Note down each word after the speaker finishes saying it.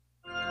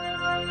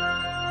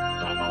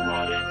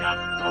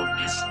Romanto,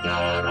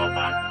 Mr.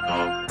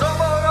 Romanto.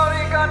 Domo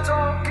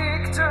arigato,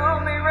 geek to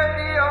me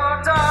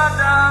radio, da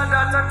da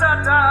da da da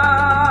da.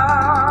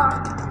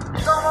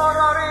 Domo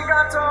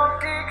arigato,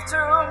 geek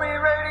to me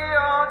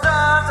radio,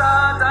 da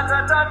da da da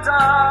da da.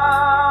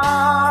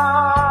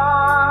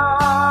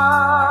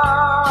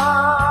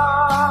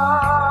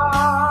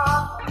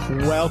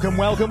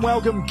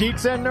 Welcome,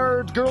 geeks and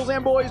nerds, girls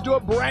and boys, to a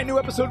brand new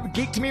episode of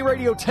Geek to Me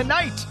Radio.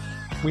 Tonight,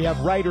 we have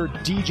writer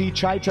D.G.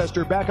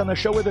 Chichester back on the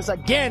show with us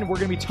again. We're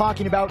going to be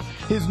talking about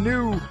his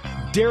new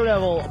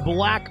Daredevil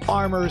Black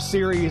Armor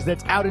series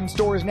that's out in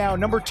stores now.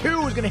 Number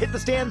 2 is going to hit the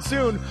stand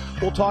soon.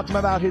 We'll talk to him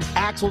about his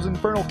Axel's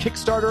Infernal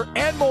Kickstarter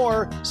and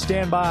more.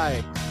 Stand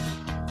by.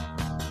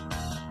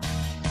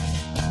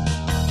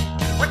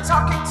 We're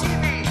talking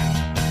TV,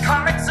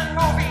 comics and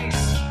movies,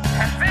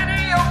 and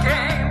video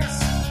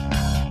games.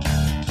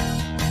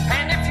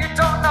 And if you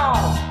don't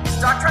know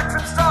Star Trek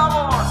from Star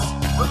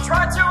Wars, we'll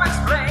try to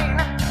explain.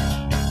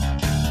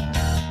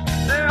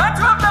 There are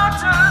 12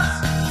 doctors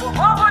for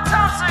Hogwarts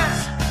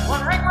houses,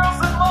 1 ring rules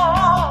them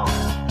all.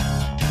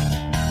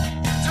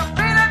 To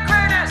be the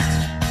greatest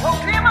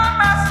Pokemon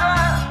master,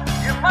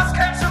 you must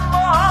catch them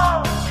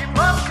all. You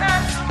must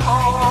catch them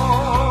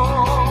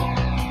all.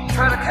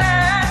 Try to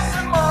catch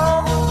them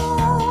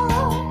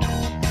all.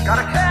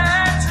 Gotta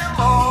catch them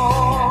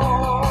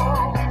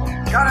all.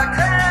 Gotta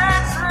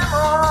catch them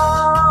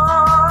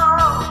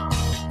all.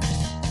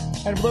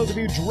 And for those of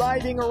you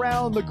driving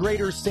around the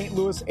greater St.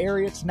 Louis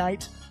area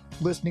tonight,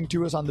 listening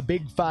to us on the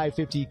Big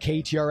 550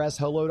 KTRS,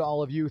 hello to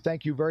all of you.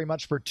 Thank you very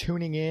much for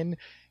tuning in.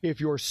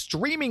 If you're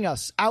streaming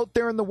us out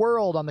there in the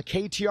world on the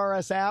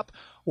KTRS app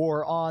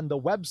or on the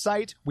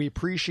website, we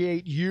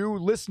appreciate you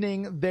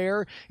listening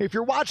there. If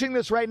you're watching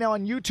this right now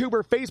on YouTube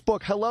or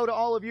Facebook, hello to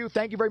all of you.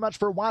 Thank you very much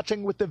for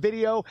watching with the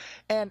video.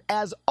 And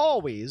as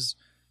always,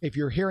 if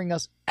you're hearing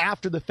us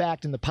after the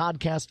fact in the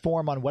podcast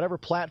form on whatever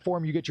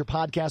platform you get your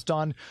podcast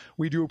on,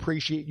 we do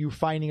appreciate you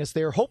finding us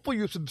there. Hopefully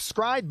you've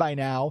subscribed by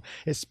now,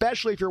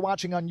 especially if you're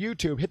watching on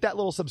YouTube. Hit that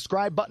little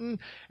subscribe button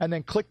and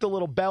then click the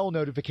little bell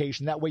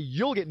notification. That way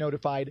you'll get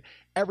notified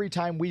every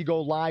time we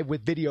go live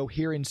with video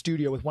here in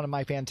studio with one of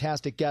my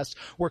fantastic guests.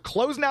 We're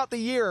closing out the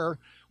year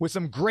with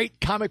some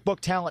great comic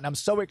book talent, and I'm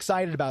so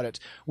excited about it.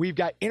 We've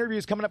got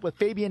interviews coming up with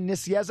Fabian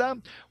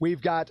Nicieza.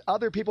 We've got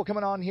other people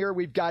coming on here.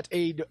 We've got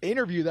an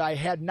interview that I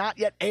had not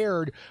yet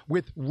aired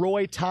with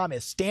Roy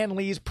Thomas, Stan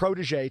Lee's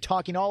protege,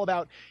 talking all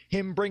about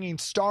him bringing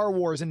Star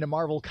Wars into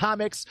Marvel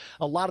Comics,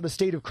 a lot of the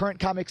state of current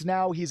comics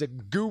now. He's a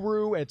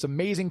guru, and it's an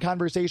amazing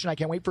conversation. I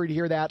can't wait for you to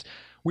hear that.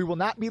 We will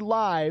not be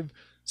live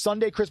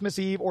Sunday, Christmas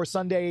Eve, or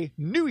Sunday,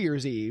 New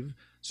Year's Eve.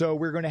 So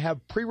we're going to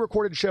have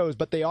pre-recorded shows,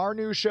 but they are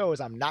new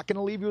shows. I'm not going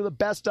to leave you with the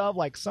best of,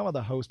 like some of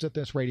the hosts at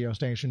this radio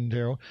station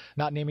do,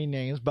 not naming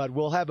names, but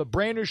we'll have a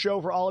brand new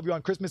show for all of you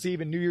on Christmas Eve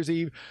and New Year's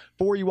Eve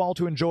for you all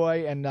to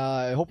enjoy. And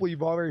hopefully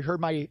you've already heard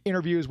my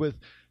interviews with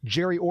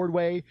Jerry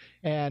Ordway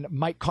and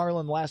Mike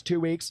Carlin the last 2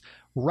 weeks.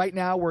 Right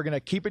now, we're going to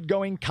keep it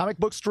going. Comic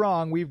Book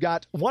Strong. We've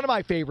got one of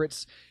my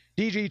favorites,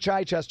 D.G.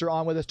 Chichester,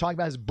 on with us, talking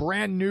about his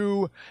brand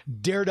new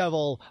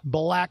Daredevil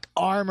Black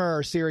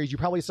Armor series. You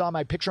probably saw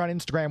my picture on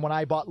Instagram when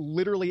I bought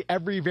literally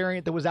every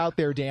variant that was out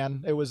there,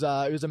 Dan. It was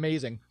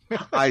amazing.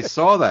 I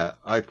saw that.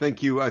 I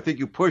think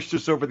you pushed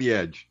us over the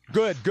edge.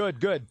 Good.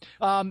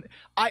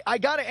 I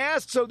got to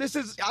ask, so this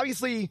is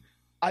obviously,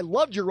 I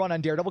loved your run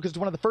on Daredevil because it's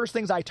one of the first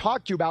things I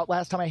talked to you about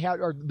last time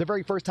or the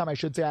very first time I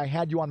should say I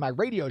had you on my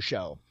radio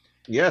show.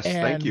 Yes,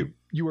 and thank you.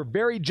 You were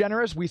very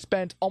generous. We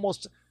spent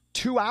almost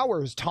 2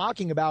 hours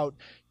talking about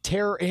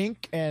Terror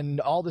Inc.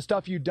 and all the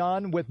stuff you've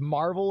done with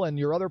Marvel and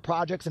your other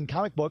projects and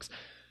comic books.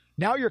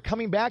 Now you're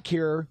coming back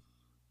here.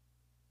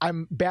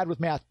 I'm bad with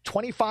math.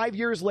 25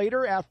 years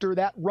later after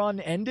that run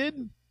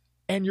ended,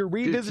 and you're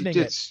revisiting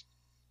it.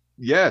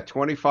 Yeah,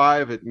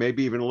 25, it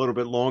maybe even a little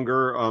bit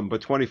longer, but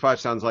 25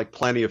 sounds like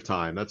plenty of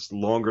time. That's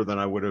longer than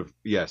I would have,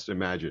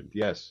 imagined.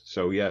 Yes,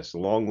 so yes, a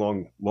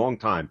long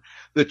time.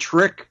 The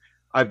trick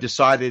I've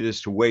decided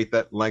is to wait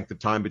that length of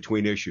time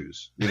between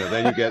issues.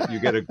 Then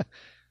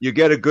you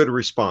get a good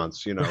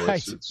response.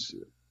 Right. It's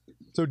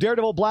So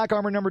Daredevil Black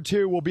Armor number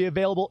 2 will be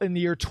available in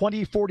the year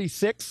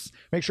 2046.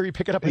 Make sure you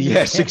pick it up.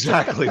 Yes,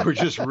 exactly. We're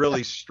just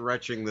really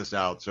stretching this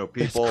out. So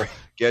people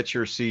get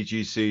your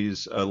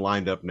CGCs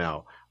lined up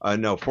now.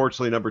 No,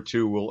 fortunately, number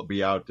 2 will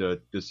be out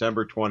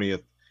December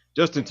 20th.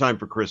 Just in time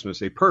for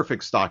Christmas, a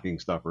perfect stocking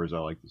stuffer, as I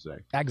like to say.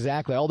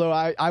 Exactly. Although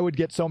I would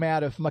get so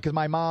mad because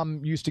my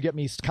mom used to get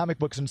me comic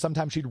books and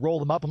sometimes she'd roll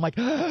them up. I'm like,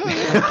 don't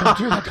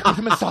do that. Put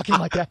them in stocking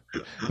like that.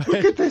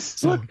 Look at this.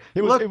 So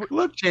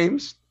look,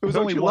 James. It was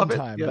only one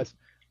time, yes. but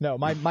no,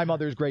 my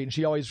mother's great, and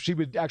she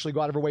would actually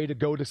go out of her way to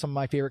go to some of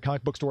my favorite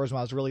comic book stores when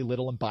I was really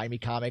little and buy me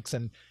comics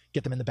and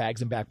get them in the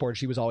bags and backboard.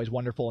 She was always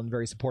wonderful and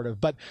very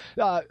supportive. But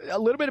a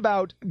little bit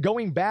about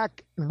going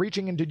back and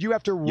reaching, and did you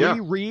have to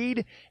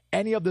reread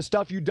any of the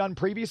stuff you'd done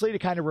previously to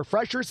kind of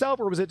refresh yourself,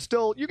 or was it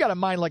still, you got a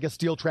mind like a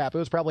steel trap? It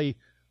was probably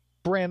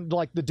brand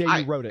like the day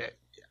you wrote it.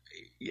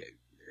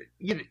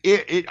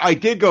 I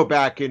did go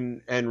back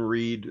and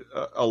read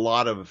a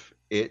lot of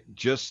it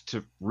just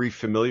to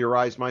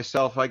refamiliarize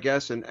myself, I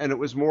guess, and it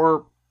was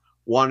more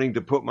wanting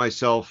to put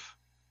myself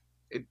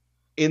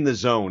in the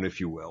zone, if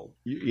you will,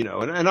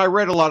 and I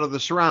read a lot of the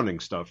surrounding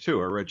stuff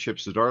too. I read Chip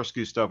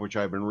Zdarsky's stuff, which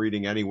I've been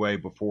reading anyway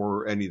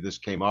before any of this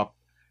came up.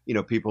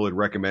 People had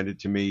recommended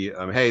to me,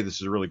 hey,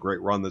 this is a really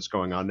great run that's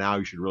going on now.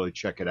 You should really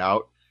check it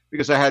out,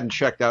 because I hadn't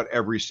checked out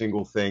every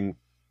single thing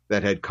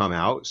that had come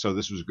out. So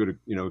this was a good,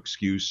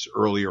 excuse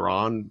earlier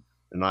on.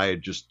 And I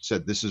had just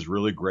said, this is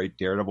really great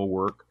Daredevil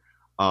work.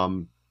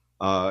 Now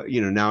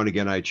and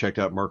again, I checked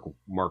out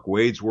Mark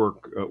Waid's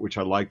work, which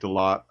I liked a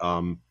lot.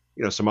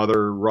 Some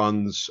other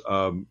runs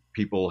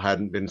people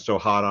hadn't been so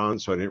hot on,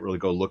 so I didn't really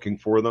go looking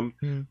for them.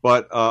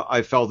 But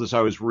I felt as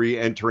I was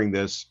re-entering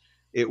this,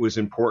 it was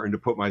important to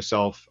put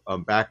myself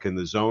back in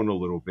the zone a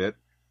little bit,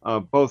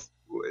 both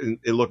in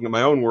looking at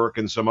my own work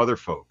and some other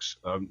folks.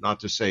 Not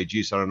to say,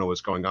 geez, I don't know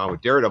what's going on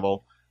with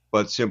Daredevil,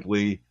 but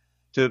simply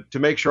to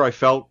make sure I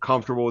felt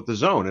comfortable with the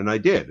zone, and I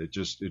did. It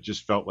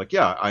just felt like,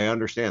 yeah, I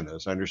understand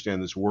this. I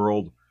understand this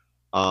world.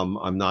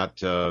 I'm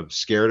not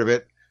scared of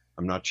it.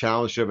 I'm not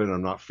challenged of it.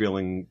 I'm not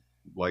feeling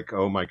like,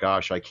 oh my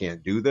gosh, I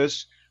can't do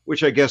this,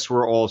 which I guess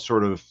were all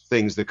sort of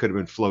things that could have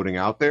been floating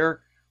out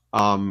there.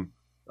 And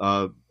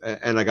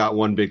I got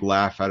one big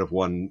laugh out of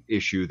one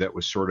issue that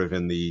was sort of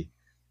in the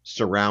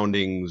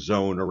surrounding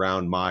zone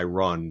around my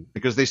run,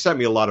 because they sent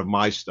me a lot of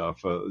my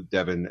stuff.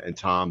 Devin and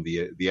Tom,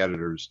 the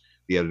editors,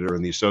 the editor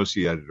and the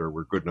associate editor,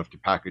 were good enough to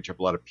package up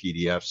a lot of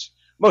PDFs,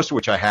 most of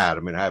which I had. I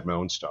mean, I had my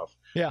own stuff,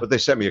 but they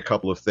sent me a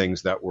couple of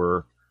things that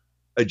were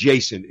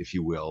adjacent, if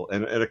you will,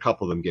 and a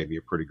couple of them gave me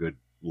a pretty good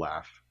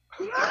laugh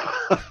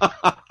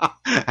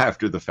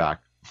after the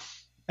fact.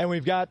 And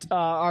we've got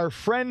our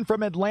friend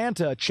from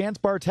Atlanta, Chance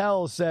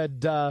Bartel,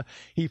 said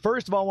he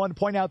first of all wanted to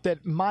point out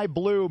that my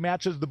blue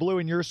matches the blue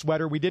in your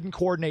sweater. We didn't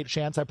coordinate,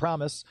 Chance, I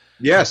promise.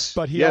 Yes.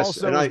 But he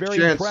also was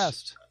very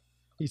impressed.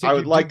 He said I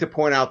would like to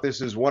point out, this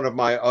is one of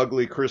my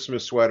ugly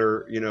Christmas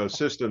sweater,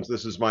 systems.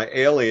 This is my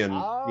Alien,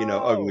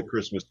 ugly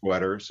Christmas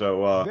sweater.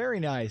 So very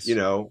nice.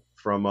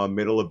 From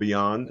Middle of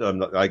Beyond.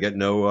 I get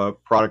no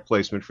product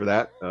placement for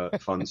that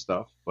fun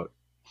stuff, but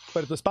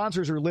if the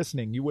sponsors are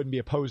listening, you wouldn't be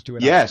opposed to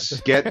it.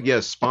 Yes,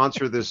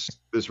 sponsor this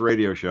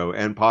radio show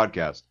and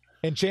podcast.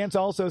 And Chance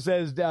also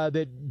says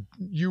that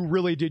you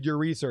really did your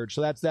research,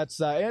 so that's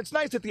and it's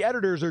nice that the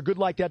editors are good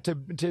like that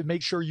to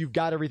make sure you've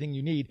got everything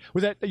you need.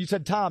 Was that, you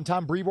said Tom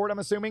Brevoort, I'm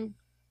assuming?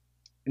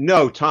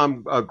 No,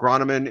 Tom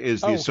Groneman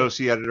is the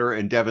associate editor,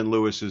 and Devin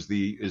Lewis is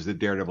the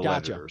Daredevil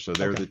editor. So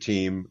they're the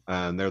team,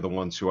 and they're the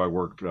ones who I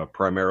worked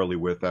primarily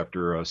with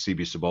after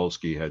CB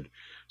Cebulski had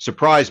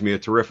surprised me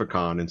at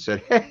Terrificon and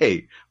said,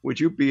 hey, would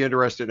you be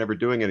interested in ever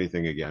doing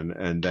anything again?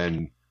 And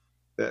then,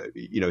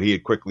 he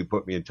had quickly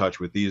put me in touch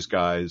with these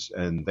guys,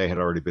 and they had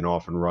already been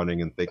off and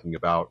running and thinking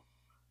about,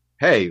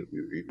 hey,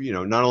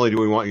 not only do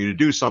we want you to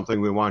do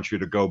something, we want you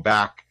to go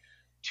back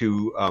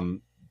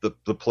to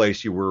the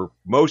place you were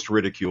most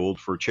ridiculed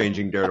for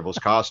changing Daredevil's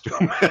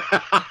costume.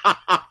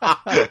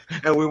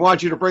 And we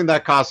want you to bring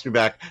that costume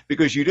back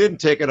because you didn't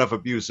take enough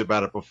abuse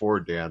about it before,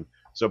 Dan.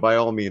 So by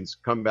all means,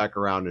 come back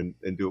around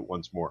and do it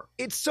once more.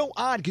 It's so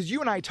odd because you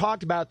and I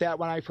talked about that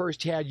when I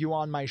first had you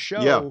on my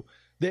show,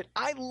 that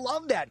I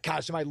love that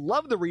costume. I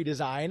love the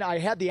redesign. I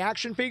had the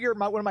action figure,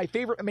 one of my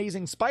favorite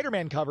Amazing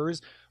Spider-Man covers.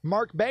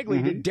 Mark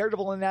Bagley did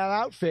Daredevil in that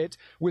outfit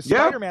with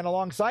Spider-Man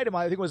alongside him.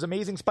 I think it was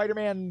Amazing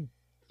Spider-Man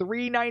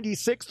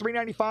 396,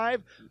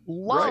 395.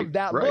 Love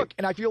that look.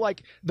 And I feel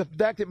like the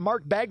fact that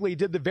Mark Bagley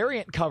did the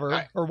variant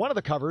cover, or one of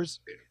the covers.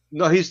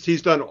 No,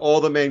 he's done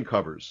all the main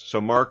covers. So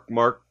Mark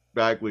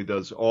Bagley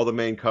does all the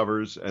main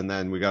covers, and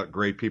then we got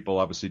great people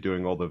obviously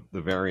doing all the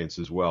variants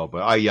as well.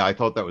 But I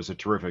thought that was a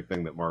terrific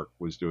thing that Mark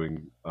was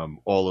doing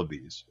all of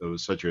these. It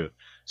was such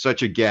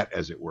a get,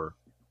 as it were.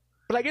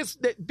 But I guess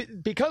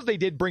that because they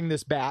did bring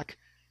this back,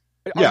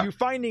 are you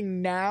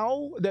finding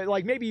now that,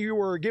 like, maybe you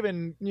were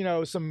given,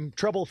 some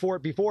trouble for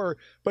it before,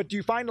 but do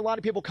you find a lot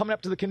of people coming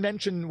up to the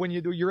convention when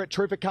you're at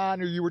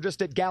Terrificon or you were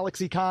just at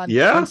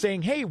GalaxyCon and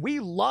saying, hey, we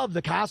love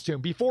the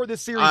costume before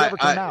this series ever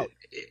came out?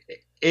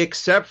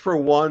 Except for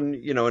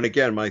one, and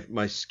again,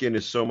 my skin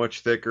is so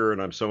much thicker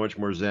and I'm so much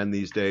more zen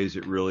these days,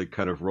 it really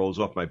kind of rolls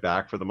off my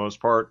back for the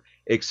most part,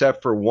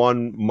 except for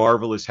one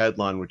marvelous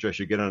headline, which I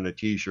should get on a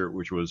t-shirt,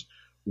 which was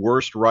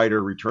worst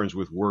writer returns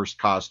with worst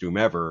costume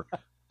ever.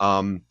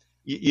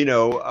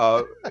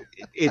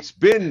 It's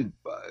been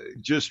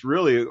just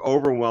really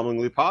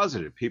overwhelmingly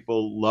positive.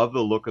 People love the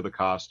look of the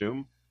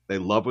costume. They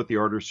love what the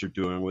artists are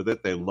doing with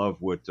it. They love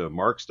what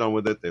Mark's done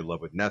with it. They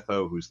love what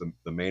Netho, who's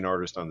the main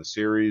artist on the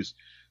series.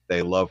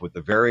 They love what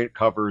the variant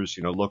covers,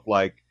 look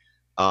like.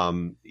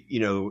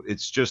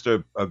 It's just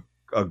a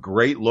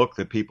great look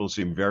that people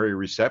seem very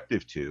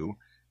receptive to.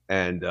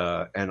 And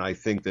I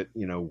think that,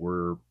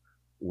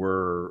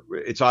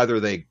 it's either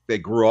they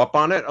grew up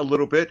on it a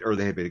little bit or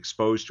they had been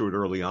exposed to it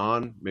early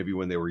on, maybe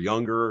when they were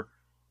younger.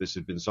 This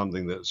had been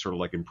something that sort of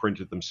like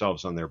imprinted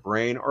themselves on their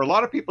brain, or a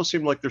lot of people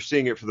seem like they're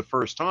seeing it for the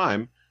first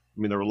time. I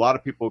mean, there were a lot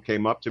of people who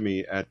came up to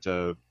me at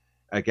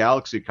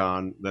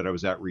GalaxyCon that I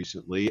was at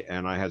recently,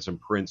 and I had some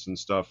prints and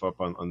stuff up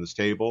on this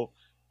table,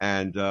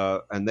 and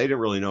they didn't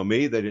really know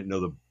me. They didn't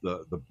know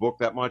the book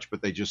that much,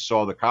 but they just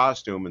saw the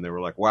costume and they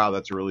were like, "Wow,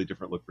 that's a really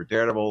different look for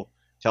Daredevil.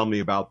 Tell me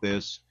about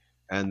this."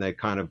 And they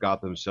kind of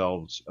got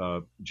themselves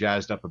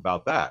jazzed up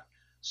about that.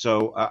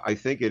 So I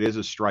think it is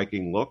a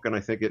striking look, and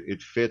I think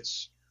it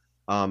fits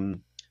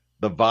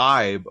the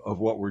vibe of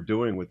what we're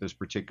doing with this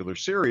particular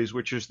series,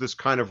 which is this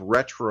kind of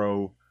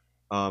retro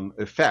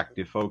effect.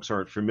 If folks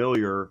aren't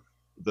familiar,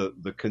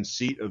 the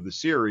conceit of the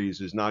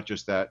series is not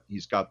just that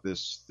he's got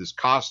this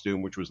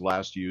costume, which was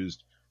last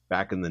used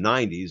back in the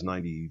 90s,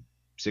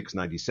 96,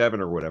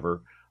 97 or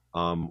whatever,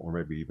 or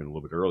maybe even a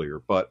little bit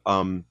earlier, but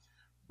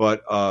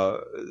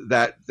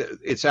that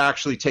it's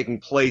actually taking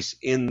place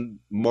in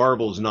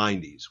Marvel's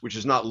 90s, which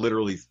is not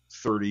literally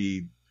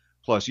 30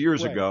 plus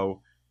years Right.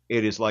 ago.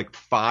 It is like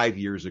 5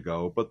 years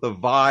ago, but the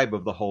vibe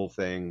of the whole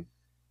thing,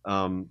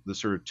 the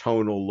sort of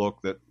tonal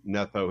look that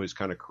Netho has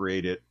kind of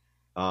created,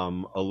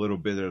 a little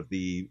bit of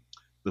the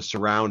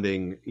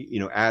surrounding,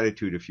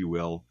 attitude, if you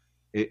will,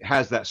 it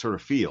has that sort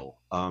of feel.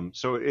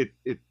 So it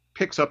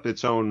picks up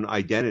its own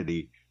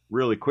identity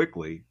really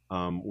quickly,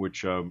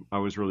 which I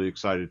was really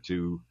excited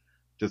to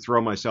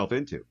throw myself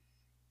into.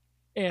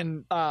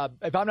 And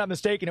if I'm not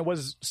mistaken, it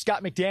was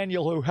Scott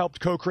McDaniel who helped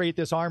co-create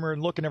this armor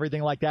and look and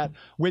everything like that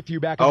with you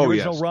back in the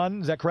original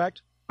run. Is that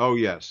correct? Oh,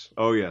 yes.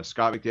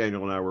 Scott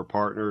McDaniel and I were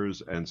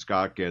partners, and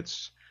Scott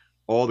gets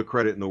all the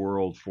credit in the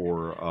world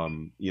for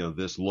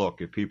this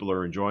look. If people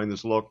are enjoying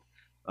this look,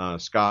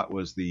 Scott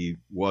was the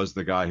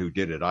guy who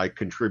did it. I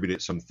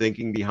contributed some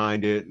thinking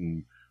behind it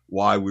and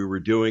why we were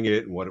doing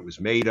it and what it was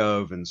made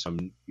of, and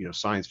some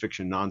science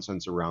fiction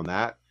nonsense around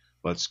that.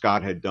 But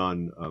Scott had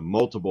done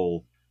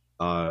multiple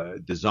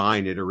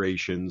design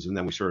iterations, and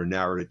then we sort of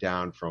narrowed it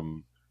down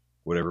from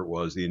whatever it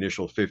was, the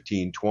initial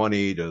 15,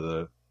 20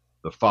 to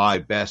the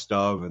 5 best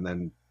of, and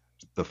then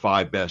the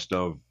 5 best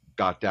of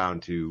got down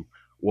to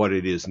what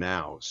it is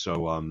now.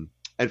 So,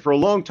 and for a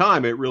long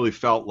time, it really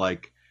felt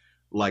like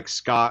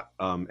Scott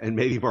and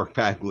maybe Mark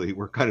Bagley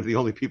were kind of the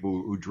only people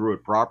who drew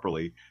it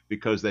properly,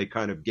 because they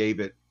kind of gave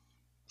it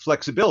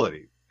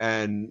flexibility.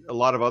 And a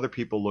lot of other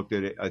people looked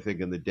at it, I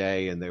think, in the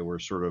day, and they were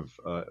sort of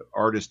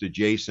artist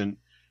adjacent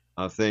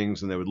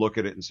things, and they would look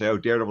at it and say, "Oh,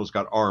 Daredevil's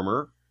got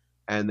armor,"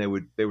 and they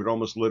would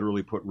almost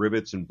literally put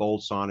rivets and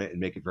bolts on it and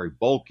make it very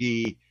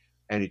bulky,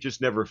 and it just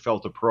never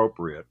felt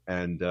appropriate.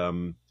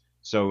 And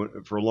so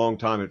for a long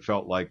time, it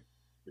felt like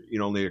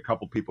only a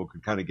couple people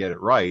could kind of get it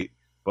right.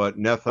 But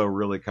Netho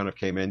really kind of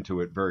came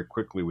into it very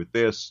quickly with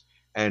this.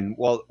 And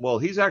while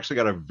he's actually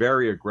got a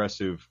very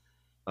aggressive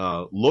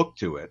look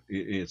to it,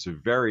 it's a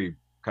very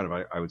kind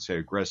of, I would say,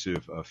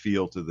 aggressive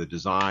feel to the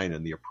design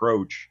and the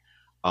approach.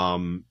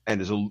 And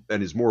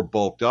is more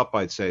bulked up,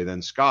 I'd say,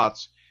 than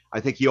Scott's. I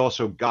think he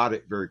also got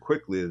it very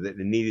quickly that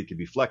it needed to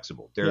be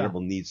flexible.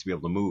 Daredevil needs to be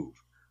able to move.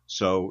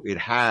 So it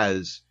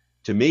has,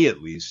 to me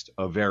at least,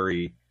 a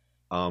very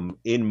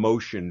in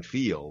motion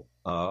feel.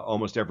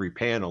 Almost every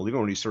panel,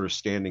 even when he's sort of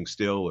standing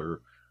still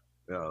or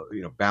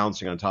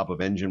bouncing on top of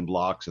engine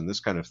blocks and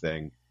this kind of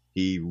thing,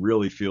 he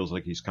really feels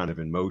like he's kind of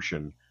in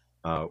motion,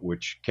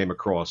 which came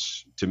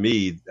across to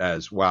me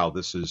as, wow,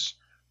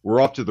 we're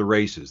off to the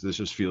races. This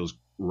just feels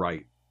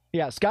right.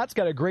 Yeah, Scott's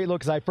got a great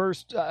look.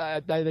 Because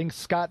I think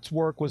Scott's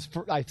work was,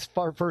 I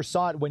first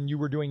saw it when you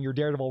were doing your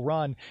Daredevil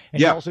run, and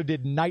he also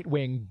did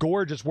Nightwing,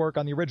 gorgeous work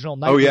on the original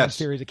Nightwing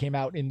series that came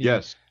out in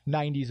the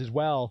 90s as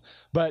well.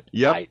 But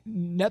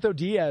Netho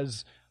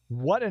Diaz,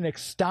 what an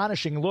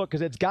astonishing look,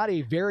 because it's got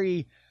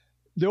the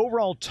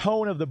overall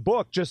tone of the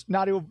book, just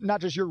not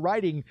just your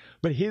writing,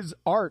 but his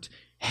art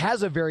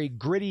has a very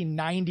gritty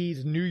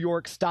 90s New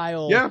York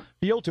style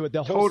feel to it.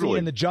 The whole scene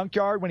in the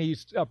junkyard when he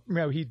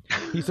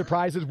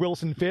surprises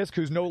Wilson Fisk,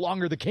 who's no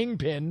longer the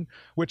Kingpin,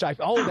 which that's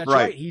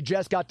right. He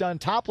just got done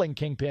toppling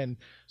Kingpin.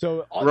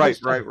 So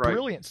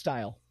brilliant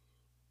style.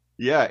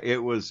 Yeah, it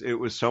was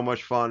so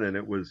much fun, and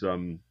it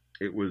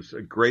was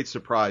a great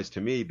surprise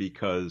to me,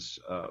 because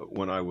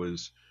when I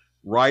was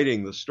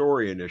writing the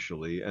story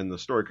initially, and the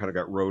story kind of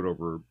got wrote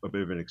over a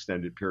bit of an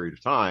extended period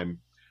of time,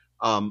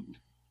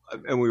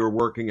 and we were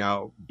working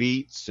out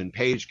beats and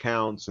page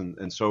counts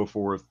and so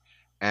forth.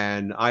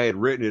 And I had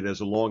written it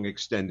as a long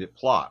extended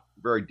plot,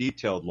 very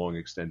detailed long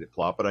extended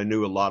plot, but I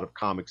knew a lot of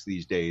comics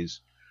these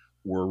days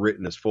were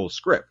written as full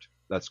script.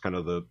 That's kind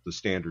of the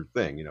standard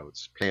thing,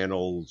 it's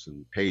panels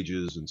and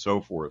pages and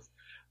so forth,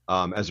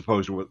 as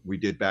opposed to what we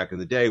did back in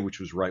the day, which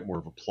was write more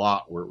of a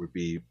plot where it would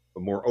be a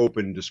more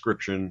open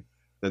description,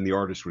 then the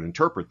artist would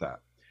interpret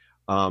that.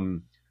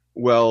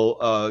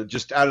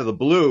 Just out of the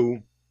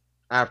blue,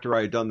 after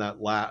I had done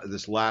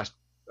this last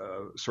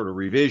sort of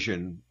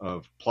revision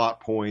of plot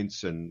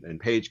points and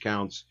page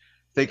counts,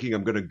 thinking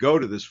I'm going to go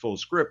to this full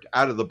script,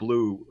 out of the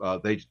blue,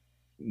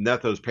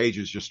 Netho's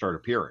pages just start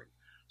appearing.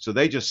 So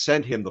they just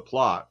sent him the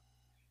plot,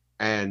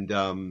 and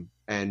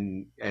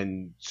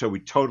so we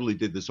totally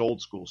did this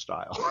old school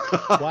style.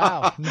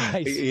 Wow,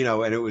 nice.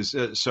 And it was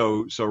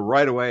so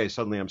right away.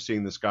 Suddenly, I'm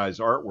seeing this guy's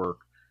artwork,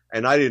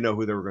 and I didn't know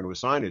who they were going to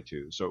assign it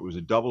to. So it was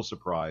a double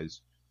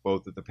surprise,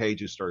 both that the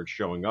pages started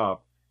showing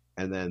up,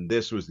 and then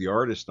this was the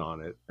artist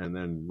on it. And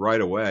then right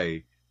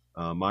away,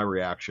 my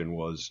reaction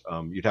was,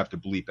 you'd have to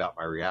bleep out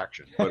my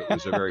reaction, but it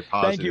was a very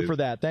positive. Thank you for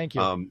that. Thank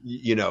you.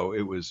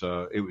 It was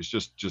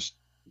just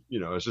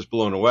I was just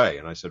blown away,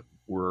 and I said,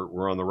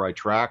 we're on the right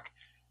track,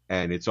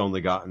 and it's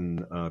only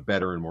gotten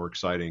better and more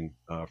exciting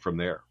from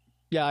there.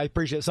 Yeah, I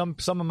appreciate it.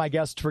 Some of my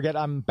guests forget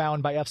I'm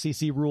bound by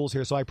FCC rules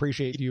here, so I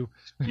appreciate you.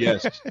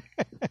 Yes.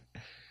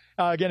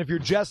 Again, if you're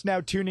just now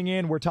tuning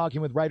in, we're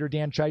talking with writer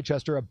Dan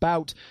Chichester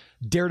about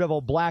Daredevil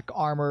Black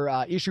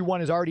Armor. Issue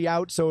 1 is already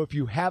out, so if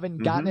you haven't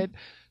gotten it,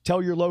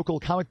 tell your local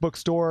comic book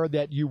store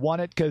that you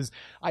want it, because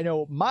I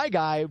know my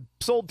guy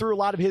sold through a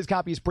lot of his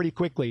copies pretty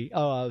quickly.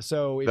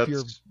 So if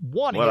you're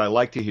wanting what I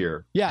like to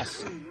hear.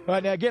 Yes.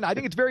 And again, I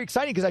think it's very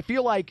exciting because I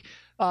feel like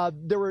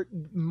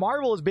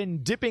Marvel has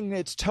been dipping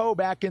its toe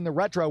back in the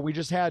retro. We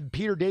just had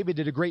Peter David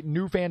did a great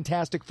New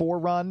Fantastic Four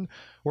run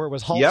where it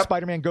was Hulk,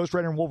 Spider-Man, Ghost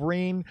Rider, and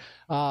Wolverine.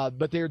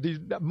 But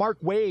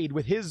Mark Waid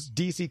with his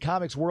DC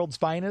Comics World's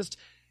Finest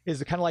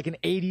is kind of like an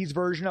 80s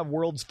version of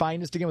World's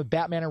Finest, again with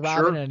Batman and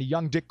Robin, and a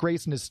young Dick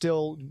Grayson is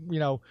still,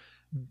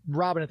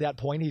 Robin at that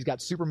point. He's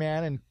got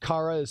Superman and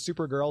Kara as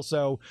Supergirl.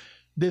 So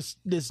this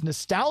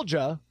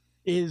nostalgia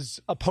is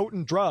a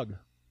potent drug.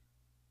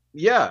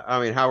 Yeah,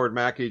 I mean, Howard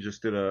Mackey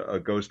just did a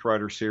Ghost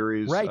Rider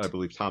series. Right. I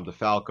believe Tom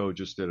DeFalco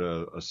just did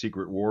a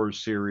Secret Wars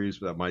series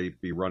that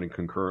might be running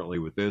concurrently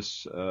with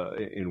this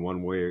in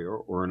one way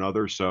or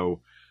another.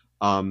 So,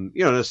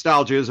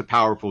 nostalgia is a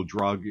powerful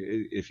drug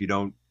if you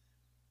don't,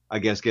 I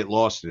guess, get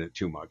lost in it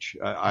too much.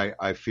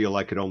 I feel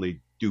I could only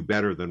do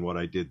better than what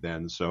I did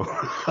then. So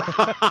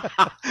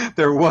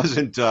there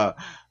wasn't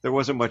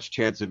much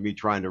chance of me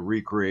trying to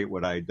recreate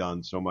what I had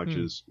done so much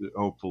as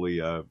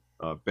hopefully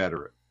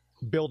better it.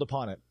 Build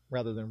upon it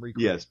rather than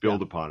recreate. Yes,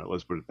 build upon it.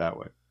 Let's put it that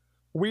way.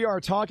 We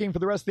are talking for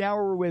the rest of the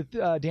hour with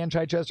Dan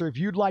Chichester. If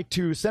you'd like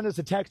to send us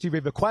a text, if you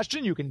have a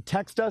question, you can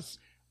text us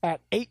at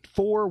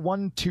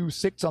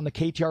 84126 on the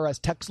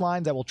KTRS text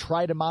lines. I will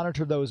try to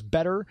monitor those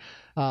better.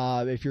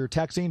 If you're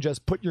texting,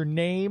 just put your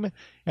name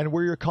and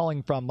where you're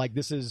calling from. Like,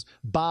 this is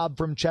Bob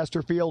from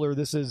Chesterfield, or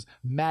this is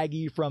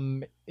Maggie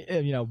from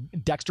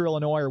Dexter,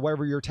 Illinois, or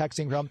wherever you're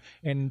texting from.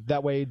 And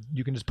that way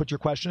you can just put your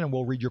question and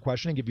we'll read your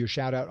question and give you a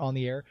shout out on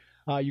the air.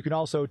 You can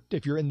also,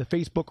 if you're in the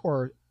Facebook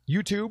or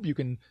YouTube, you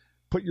can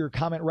put your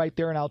comment right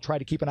there, and I'll try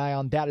to keep an eye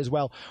on that as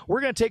well.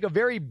 We're going to take a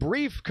very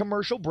brief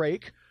commercial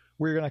break.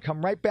 We're going to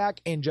come right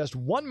back in just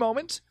one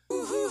moment.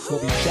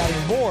 We'll be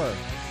chatting more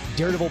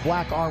Daredevil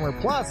Black Armor.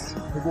 Plus,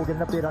 maybe we'll get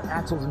an update on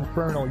Axel's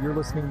Infernal. You're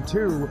listening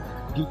to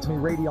Geek to Me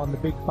Radio on the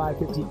Big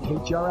 550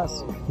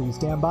 KTRS. Please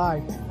stand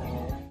by.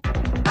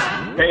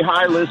 Hey,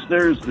 hi,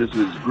 listeners. This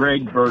is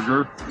Greg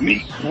Berger.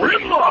 Meet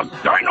Grimlock,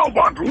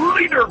 Dinobot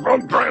leader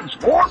from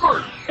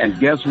Transformers. And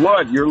guess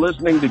what? You're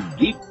listening to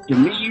Geek to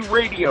Me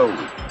Radio.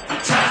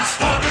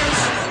 Transformers,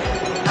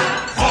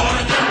 for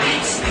the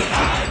beats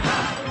behind.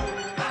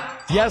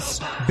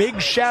 Yes,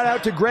 big shout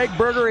out to Greg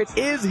Berger. It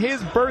is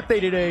his birthday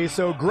today.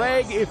 So,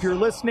 Greg, if you're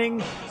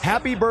listening,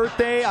 happy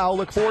birthday. I'll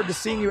look forward to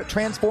seeing you at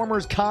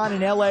Transformers Con in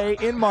LA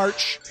in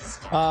March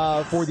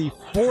for the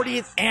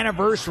 40th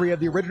anniversary of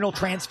the original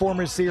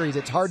Transformers series.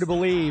 It's hard to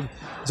believe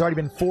it's already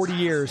been 40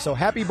 years. So,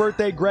 happy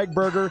birthday, Greg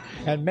Berger,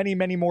 and many,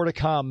 many more to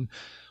come.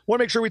 Want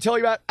to make sure we tell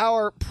you about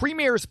our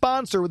premier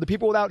sponsor, the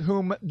people without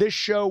whom this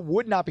show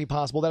would not be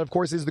possible. That, of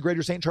course, is the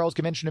Greater St. Charles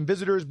Convention and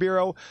Visitors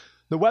Bureau.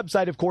 The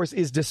website, of course,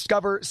 is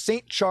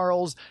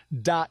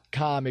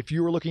discoverstcharles.com. If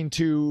you were looking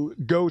to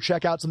go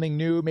check out something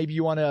new, maybe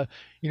you want to,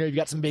 you've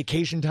got some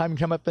vacation time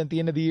come up at the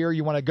end of the year,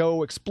 you want to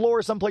go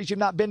explore someplace you've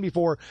not been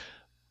before,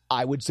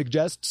 I would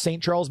suggest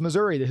St. Charles,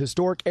 Missouri. The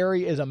historic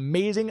area is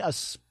amazing,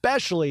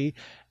 especially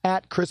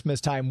at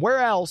Christmas time. Where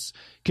else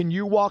can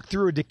you walk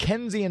through a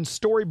Dickensian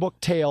storybook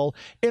tale,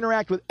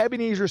 interact with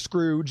Ebenezer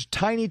Scrooge,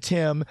 Tiny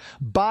Tim,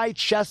 buy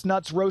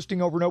chestnuts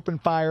roasting over an open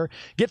fire,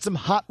 get some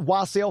hot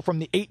wassail from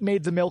the Eight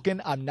Maids of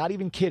Milken? I'm not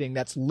even kidding.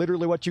 That's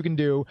literally what you can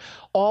do,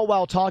 all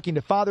while talking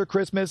to Father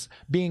Christmas,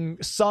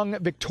 being sung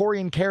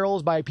Victorian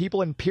carols by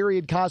people in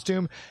period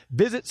costume,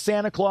 visit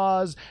Santa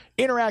Claus,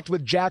 interact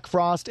with Jack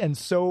Frost, and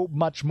so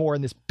much more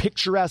in this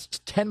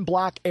picturesque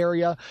 10-block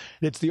area.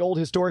 It's the old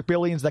historic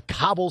buildings, the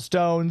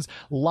cobblestones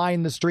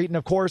line the street. And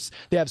of course,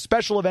 they have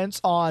special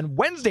events on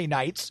Wednesday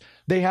nights.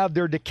 They have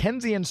their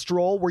Dickensian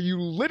stroll where you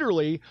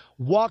literally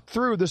walk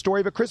through the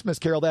story of A Christmas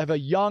Carol. They have a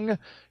young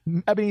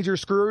Ebenezer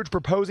Scrooge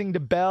proposing to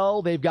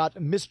Belle. They've got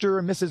Mr.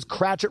 and Mrs.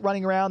 Cratchit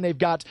running around. They've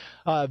got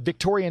a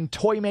Victorian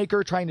toy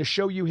maker trying to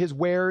show you his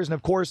wares. And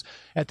of course,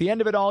 at the end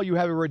of it all, you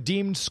have a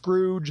redeemed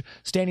Scrooge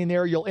standing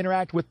there. You'll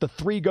interact with the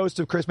three ghosts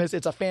of Christmas.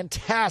 It's a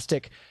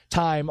fantastic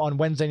time on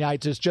Wednesday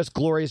nights. It's just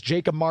glorious.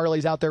 Jacob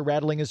Marley's out there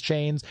rattling his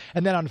chains.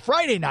 And then on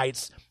Friday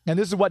nights, and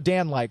this is what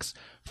Dan likes,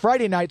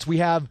 Friday nights we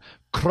have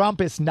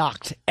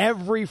Krampusnacht.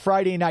 Every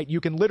Friday night,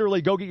 you can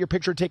literally go get your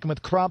picture taken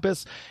with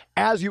Krampus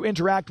as you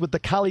interact with the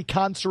Kali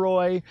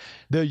Konseroi,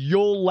 the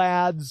Yule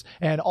Lads,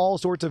 and all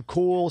sorts of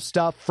cool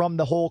stuff from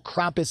the whole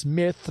Krampus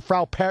myth.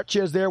 Frau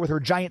Pertje is there with her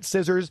giant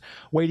scissors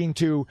waiting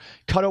to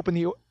cut open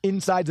the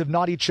insides of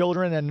naughty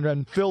children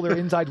and fill their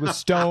insides with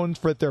stones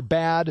for if they're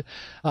bad.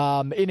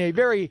 In a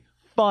very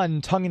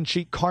fun,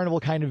 tongue-in-cheek carnival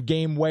kind of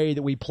game way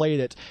that we played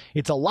it.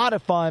 It's a lot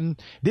of fun.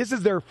 This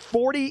is their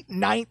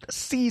 49th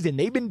season.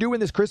 They've been doing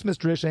this Christmas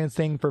tradition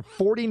thing for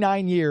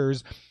 49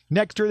 years.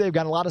 Next year, they've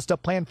got a lot of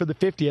stuff planned for the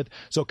 50th.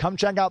 So come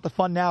check out the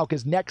fun now,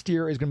 because next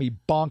year is going to be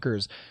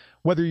bonkers.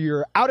 Whether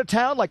you're out of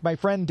town like my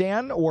friend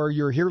Dan, or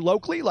you're here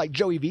locally like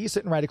Joey V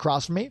sitting right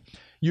across from me,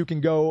 you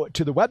can go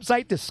to the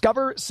website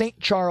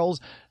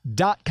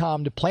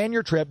discoverstcharles.com to plan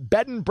your trip.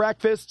 Bed and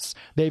breakfasts.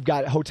 They've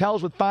got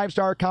hotels with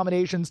 5-star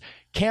accommodations,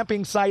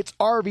 camping sites,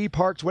 RV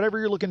parks, whatever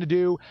you're looking to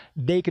do,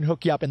 they can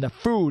hook you up. And the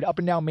food up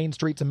and down Main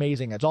Street's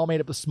amazing. It's all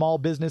made up of small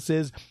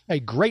businesses, a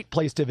great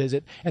place to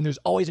visit. And there's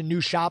always a new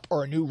shop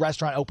or a new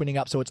restaurant opening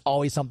up, so it's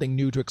always something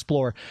new to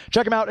explore.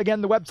 Check them out.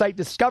 Again, the website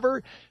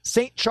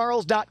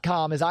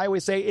discoverstcharles.com. As I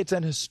always say, it's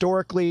an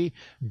historically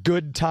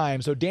good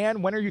time. So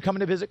Dan, when are you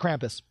coming to visit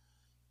Krampus?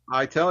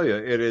 I tell you,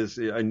 it is.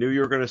 I knew you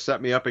were going to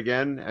set me up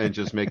again and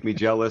just make me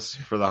jealous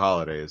for the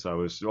holidays. I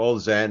was all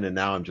zen, and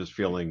now I'm just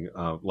feeling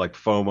like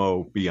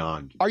FOMO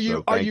beyond. Thank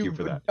you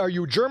for that. Are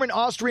you German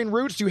Austrian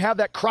roots? Do you have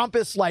that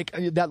Krampus, like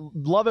that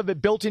love of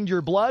it built into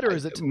your blood, or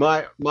is it?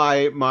 My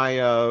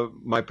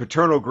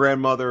paternal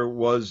grandmother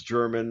was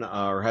German,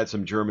 or had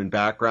some German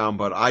background,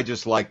 but I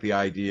just like the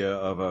idea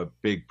of a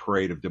big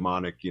parade of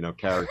demonic,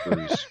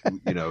 characters,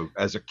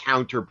 as a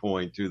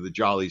counterpoint to the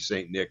Jolly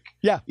Saint Nick,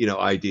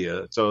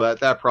 idea. So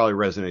that probably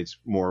resonates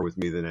more with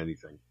me than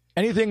anything.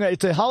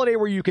 It's a holiday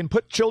where you can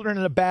put children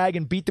in a bag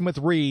and beat them with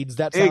reeds.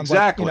 That sounds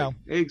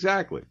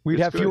exactly. We'd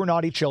have fewer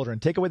naughty children.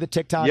 Take away the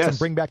TikToks and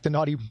bring back the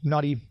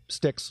naughty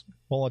sticks.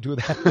 Well, I'll do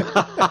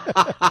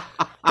that.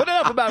 But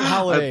enough about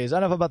holidays.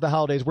 Enough about the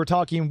holidays. We're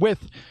talking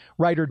with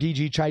writer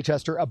D.G.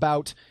 Chichester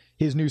about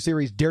his new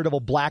series,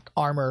 Daredevil Black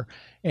Armor.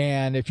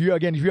 And if you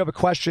have a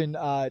question,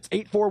 it's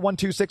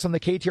 84126 on the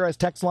KTRS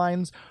text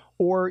lines,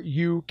 or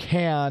you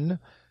can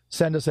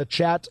send us a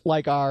chat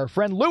like our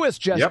friend Lewis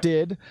just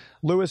did.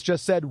 Lewis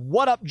just said,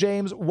 "What up,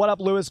 James? What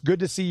up, Lewis? Good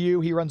to see you."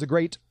 He runs a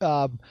great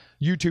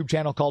YouTube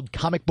channel called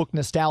Comic Book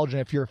Nostalgia.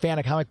 And if you're a fan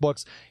of comic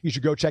books, you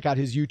should go check out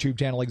his YouTube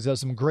channel. He does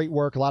some great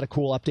work, a lot of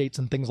cool updates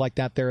and things like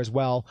that there as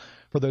well,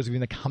 for those of you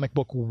in the comic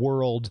book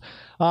world.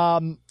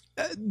 Coming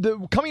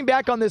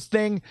back on this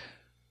thing,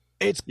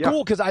 it's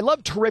cool because I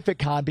love Terrific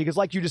Con, because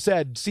like you just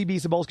said,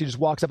 CB Cebulski just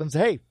walks up and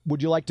says, "Hey,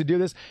 would you like to do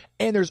this?"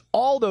 And there's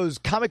all those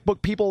comic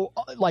book people.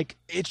 Like,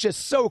 it's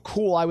just so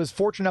cool. I was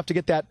fortunate enough to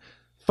get that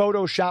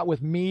photo shot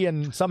with me,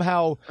 and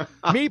somehow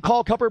me,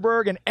 Paul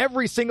Kupperberg, and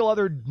every single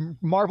other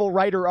Marvel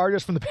writer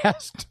artist from the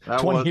past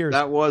 20 years.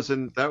 That was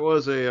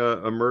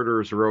a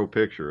Murderer's Row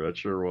picture. That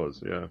sure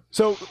was. Yeah.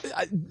 So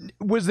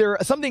was there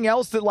something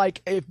else that,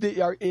 like, have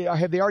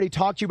they already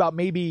talked to you about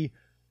maybe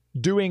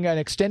doing an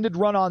extended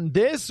run on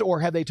this, or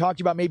have they talked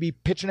to you about maybe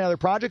pitching other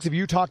projects? Have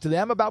you talked to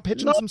them about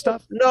pitching some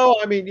stuff? No,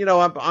 I mean,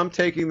 I'm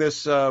taking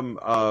this. I'm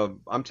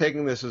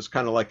taking this as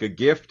kind of like a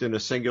gift in a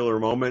singular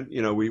moment.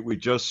 We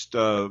just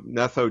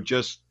Netho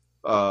just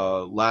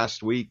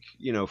last week,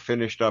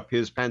 finished up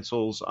his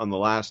pencils on the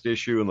last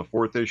issue and the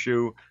 4th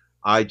issue.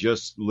 I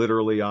just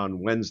literally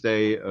on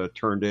Wednesday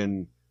turned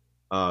in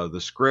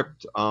the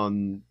script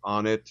on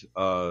it.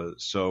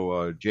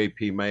 So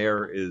JP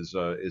Mayer is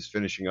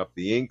finishing up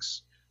the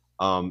inks.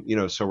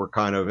 So we're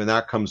kind of, and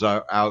that comes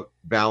out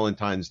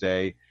Valentine's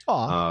Day,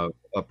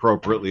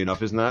 appropriately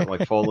enough, isn't that?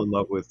 Like fall in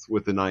love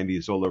with the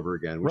 90s all over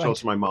again, which is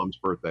also my mom's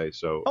birthday.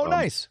 So,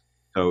 nice.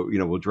 So,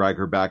 we'll drag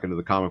her back into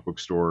the comic book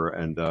store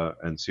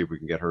and see if we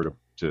can get her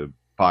to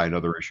buy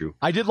another issue.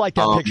 I did like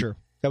that picture.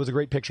 That was a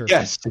great picture.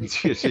 Yes.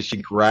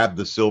 She grabbed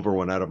the silver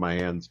one out of my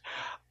hands.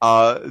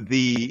 So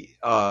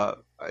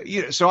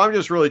I'm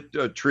just really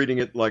treating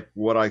it like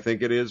what I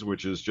think it is,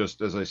 which is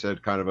just, as I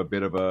said, kind of a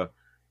bit of a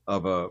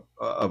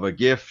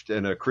gift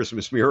and a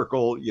Christmas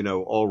miracle,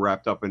 all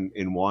wrapped up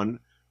in one.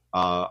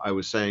 I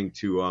was saying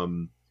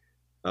to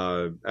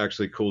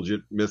actually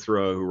Kuljit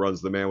Mithra, who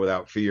runs the Man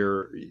Without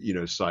Fear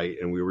site,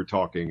 and we were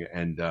talking,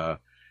 and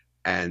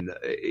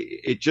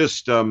it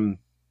just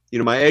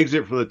my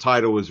exit from the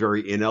title was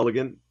very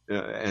inelegant,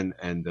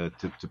 and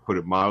to put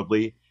it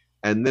mildly,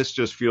 and this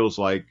just feels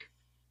like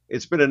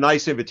it's been a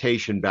nice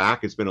invitation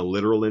back. It's been a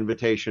literal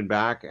invitation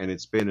back, and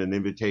it's been an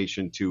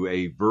invitation to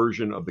a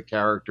version of the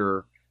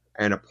character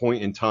and a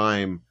point in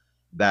time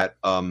that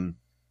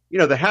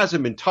that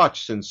hasn't been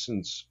touched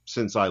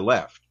since I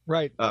left,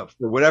 right? For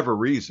whatever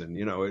reason,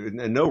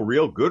 and no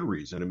real good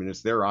reason. I mean,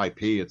 it's their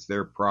IP, it's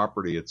their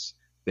property, it's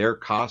their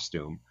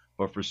costume,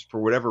 but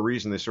for whatever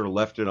reason, they sort of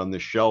left it on the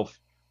shelf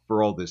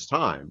for all this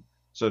time.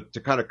 So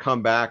to kind of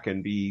come back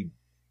and be,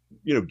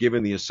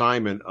 given the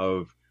assignment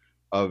of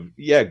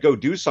go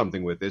do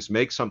something with this,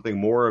 make something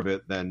more of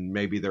it than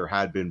maybe there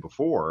had been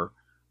before,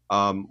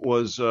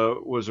 was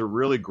a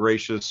really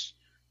gracious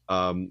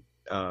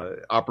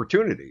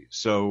opportunity.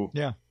 So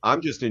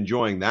I'm just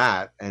enjoying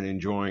that and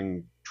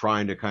enjoying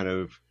trying to kind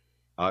of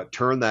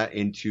turn that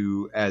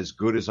into as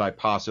good as I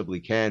possibly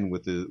can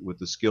with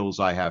the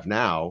skills I have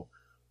now,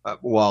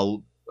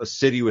 while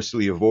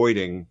assiduously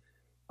avoiding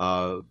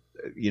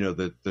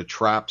the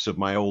traps of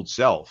my old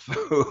self,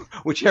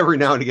 which every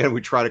now and again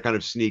we try to kind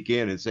of sneak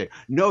in and say,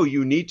 no,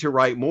 you need to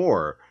write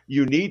more.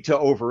 You need to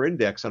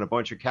over-index on a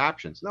bunch of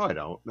captions. No, I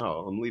don't.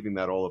 No, I'm leaving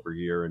that all over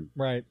here and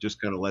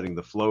just kind of letting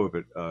the flow of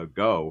it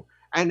go.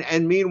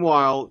 And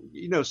meanwhile,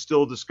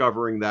 still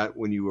discovering that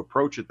when you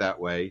approach it that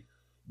way,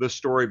 the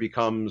story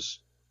becomes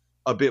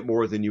a bit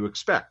more than you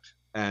expect,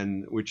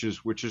 and which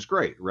is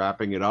great.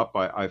 Wrapping it up,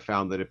 I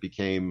found that it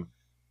became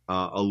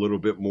a little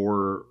bit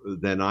more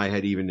than I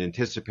had even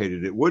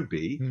anticipated it would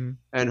be,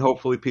 and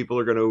hopefully people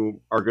are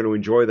going to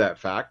enjoy that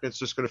fact. It's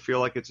just going to feel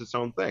like it's its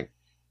own thing.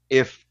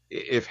 If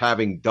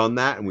having done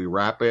that and we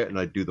wrap it and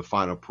I do the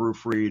final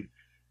proofread,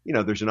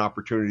 there's an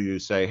opportunity to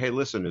say, hey,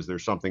 listen, is there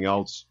something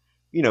else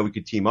we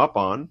could team up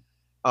on?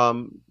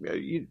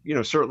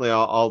 Certainly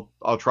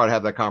I'll try to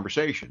have that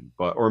conversation,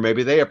 or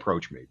maybe they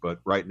approach me. But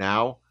right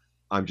now,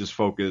 I'm just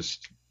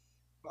focused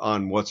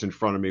on what's in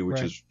front of me,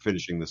 which is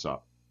finishing this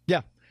up.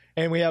 Yeah.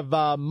 And we have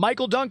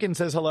Michael Duncan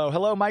says hello.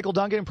 Hello, Michael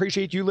Duncan.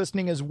 Appreciate you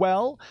listening as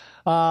well.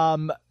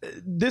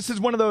 This is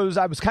one of those,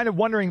 I was kind of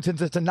wondering,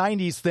 since it's a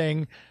 90s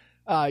thing,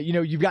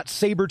 you've got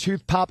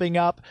Sabretooth popping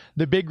up.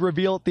 The big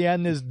reveal at the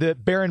end is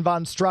that Baron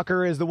von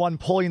Strucker is the one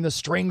pulling the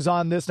strings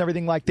on this and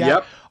everything like that.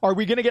 Yep. Are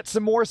we going to get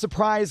some more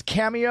surprise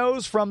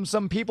cameos from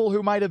some people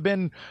who might have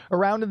been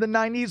around in the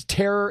 90s?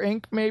 Terror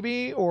Inc.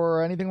 maybe,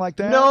 or anything like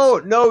that? No,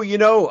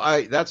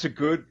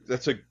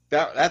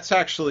 that's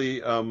actually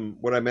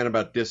what I meant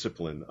about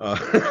discipline.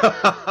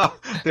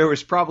 There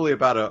was probably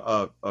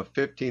about a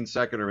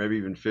 15-second or maybe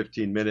even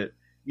 15-minute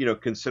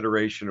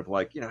consideration of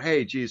like,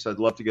 hey, geez, I'd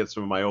love to get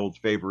some of my old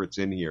favorites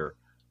in here,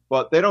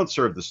 but they don't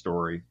serve the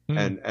story.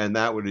 And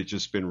that would have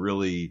just been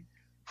really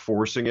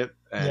forcing it.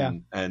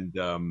 And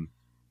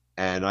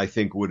I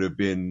think would have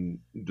been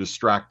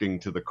distracting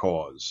to the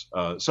cause.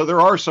 So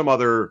there are some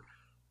other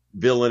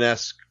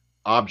villainesque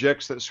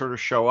objects that sort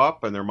of show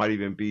up, and there might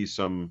even be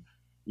some,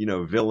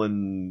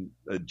 villain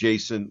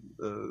adjacent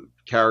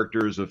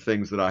characters of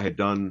things that I had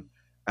done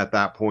at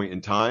that point in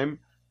time.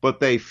 But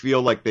they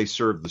feel like they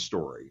serve the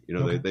story.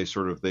 They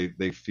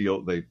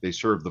feel they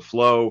serve the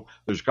flow.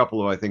 There's a couple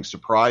of, I think,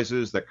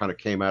 surprises that kind of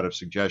came out of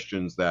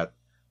suggestions that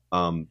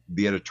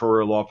the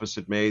editorial office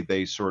had made.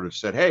 They sort of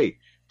said, hey,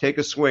 take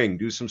a swing,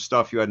 do some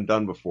stuff you hadn't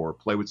done before,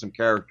 play with some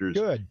characters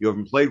you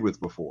haven't played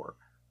with before,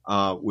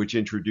 which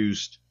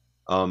introduced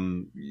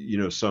some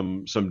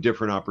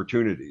different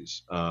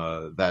opportunities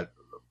that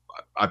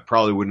I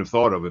probably wouldn't have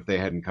thought of if they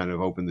hadn't kind of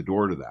opened the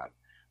door to that.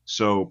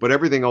 So, but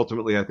everything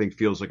ultimately, I think,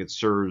 feels like it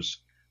serves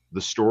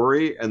the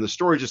story, and the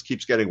story just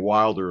keeps getting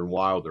wilder and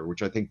wilder,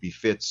 which I think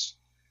befits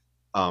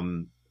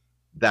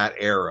that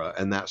era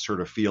and that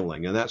sort of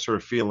feeling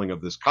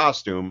of this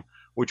costume,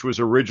 which was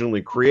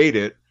originally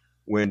created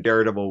when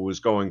Daredevil was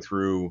going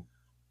through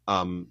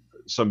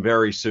some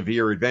very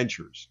severe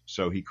adventures.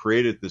 So he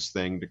created this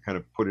thing to kind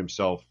of put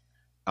himself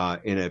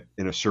in a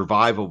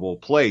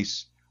survivable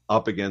place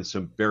up against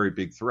some very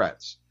big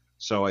threats.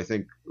 So I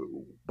think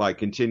by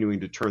continuing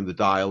to turn the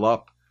dial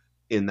up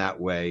in that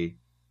way,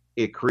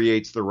 it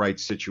creates the right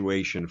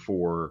situation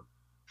for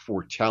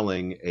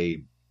telling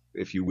a,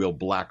 if you will,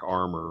 Black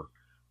Armor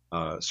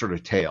sort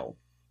of tale.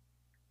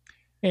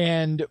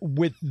 And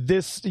with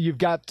this, you've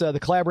got the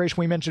collaboration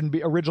we mentioned,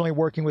 originally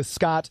working with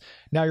Scott.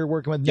 Now you're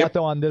working with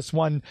Netho on this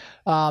one.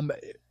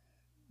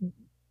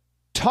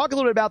 Talk a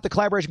little bit about the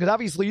collaboration, because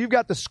obviously you've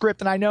got the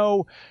script, and I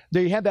know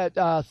they had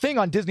that thing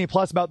on Disney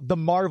Plus about the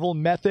Marvel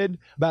method,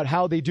 about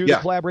how they do the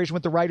collaboration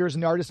with the writers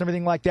and the artists and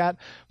everything like that.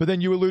 But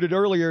then you alluded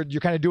earlier, you're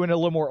kind of doing it a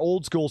little more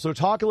old school. So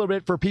talk a little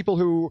bit for people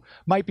who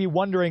might be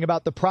wondering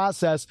about the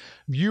process,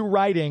 you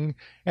writing,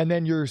 and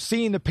then you're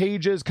seeing the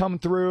pages come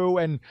through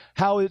and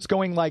how it's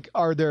going. Like,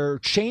 are there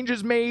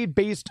changes made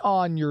based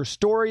on your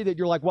story that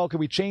you're like, well, could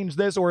we change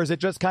this? Or is it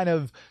just kind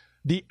of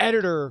the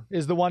editor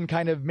is the one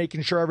kind of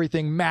making sure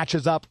everything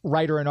matches up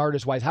writer and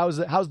artist wise? How's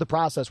the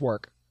process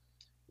work?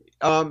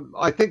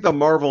 I think the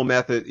Marvel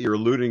method you're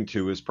alluding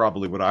to is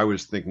probably what I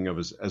was thinking of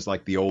as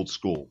like the old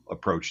school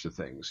approach to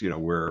things,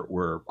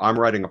 where I'm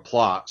writing a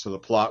plot. So the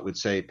plot would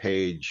say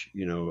page,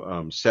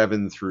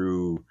 7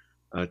 through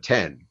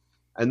 10.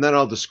 And then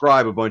I'll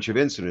describe a bunch of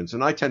incidents,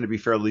 and I tend to be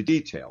fairly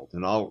detailed,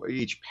 and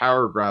each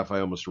paragraph I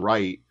almost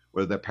write,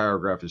 whether that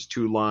paragraph is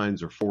 2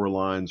 lines or 4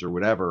 lines or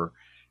whatever,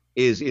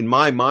 is in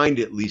my mind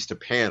at least a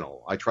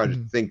panel. I try to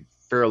think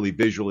fairly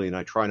visually, and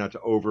I try not to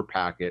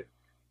overpack it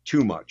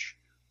too much.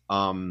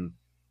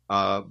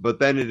 But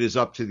then it is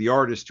up to the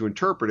artist to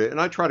interpret it, and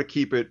I try to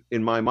keep it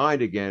in my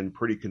mind again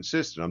pretty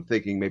consistent. I'm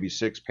thinking maybe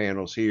 6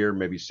 panels here,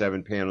 maybe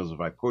 7 panels if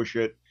I push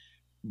it,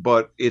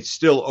 but it's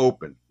still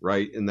open,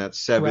 right, in that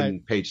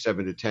page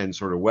 7 to 10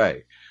 sort of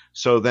way.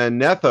 So then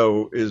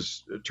Netho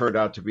turned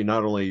out to be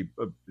not only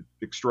an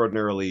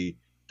extraordinarily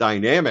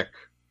dynamic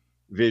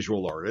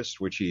visual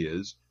artist, which he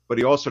is, but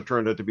he also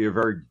turned out to be a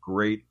very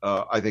great,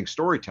 I think,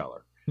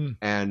 storyteller,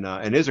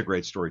 and is a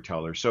great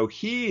storyteller. So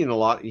he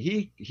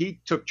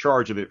took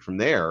charge of it from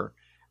there.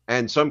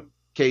 And some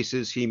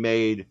cases he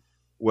made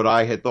what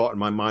I had thought in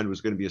my mind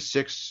was going to be a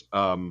 6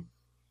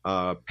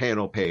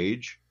 panel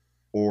page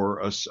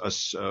or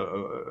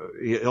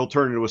he'll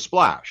turn it into a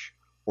splash,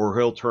 or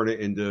he'll turn it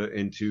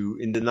into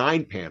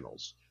 9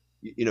 panels.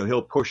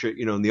 He'll push it,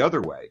 in the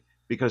other way,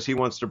 because he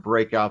wants to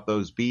break out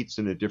those beats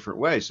in a different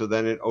way. So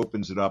then it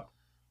opens it up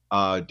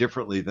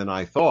differently than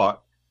I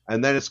thought.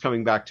 And then it's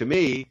coming back to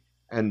me,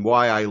 and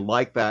why I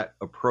like that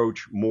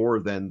approach more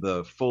than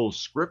the full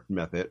script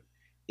method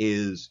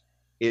is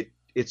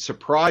it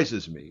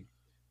surprises me.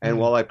 And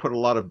while I put a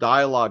lot of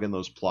dialogue in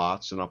those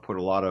plots, and I'll put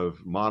a lot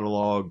of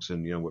monologues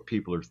and what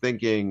people are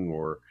thinking,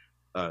 or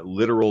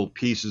literal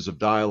pieces of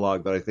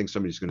dialogue that I think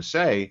somebody's going to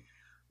say,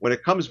 when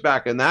it comes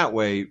back in that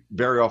way,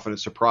 very often it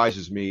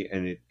surprises me,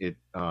 and it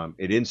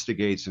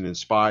instigates and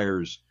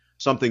inspires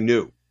something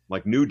new,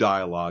 like new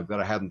dialogue that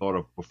I hadn't thought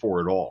of before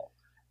at all.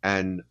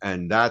 And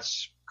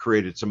that's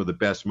created some of the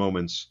best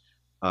moments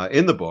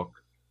in the book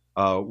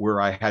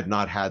where I had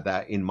not had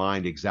that in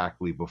mind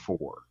exactly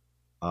before.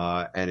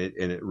 And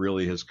it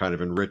really has kind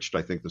of enriched,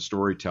 I think, the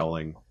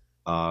storytelling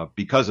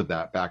because of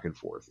that back and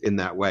forth in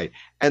that way.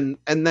 And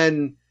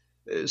then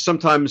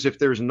sometimes if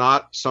there's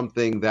not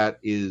something that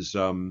is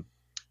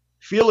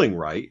feeling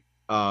right,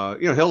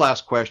 he'll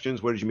ask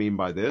questions. What did you mean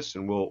by this?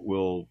 And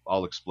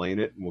I'll explain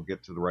it, and we'll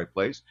get to the right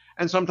place.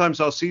 And sometimes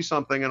I'll see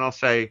something and I'll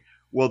say,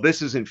 well,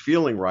 this isn't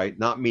feeling right,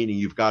 not meaning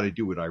you've got to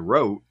do what I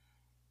wrote,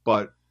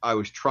 but I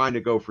was trying to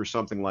go for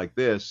something like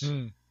this.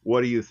 What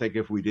do you think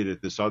if we did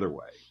it this other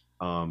way?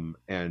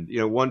 And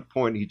one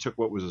point he took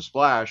what was a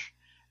splash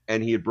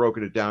and he had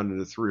broken it down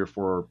into 3 or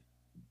 4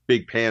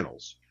 big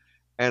panels.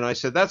 And I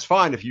said, that's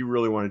fine if you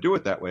really want to do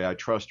it that way. I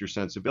trust your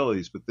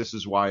sensibilities, but this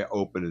is why I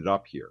opened it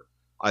up here.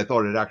 I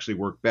thought it actually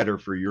worked better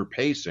for your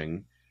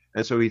pacing.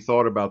 And so he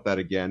thought about that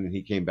again, and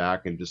he came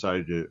back and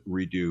decided to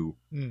redo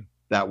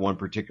that one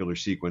particular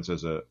sequence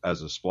as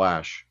a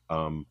splash,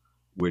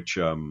 which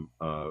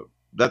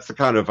that's the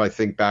kind of, I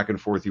think, back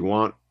and forth you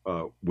want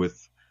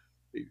with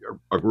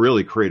a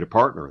really creative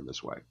partner in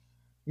this way.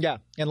 Yeah,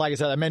 and like I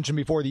said, I mentioned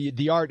before,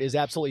 the art is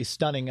absolutely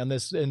stunning in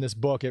this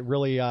book. It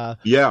really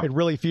it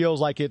really feels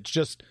like it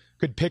just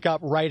could pick up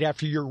right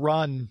after your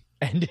run,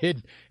 and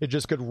it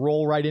just could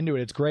roll right into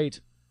it. It's great.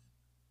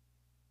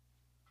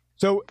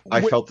 So I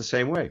felt the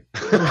same way.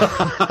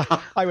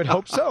 I would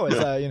hope so.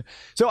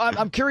 So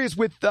I'm curious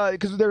with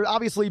because there's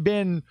obviously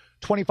been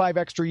 25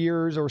 extra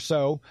years or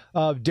so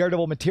of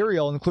Daredevil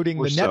material,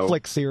 including the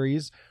Netflix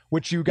series,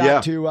 which you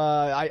got to.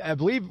 I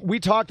believe we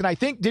talked, and I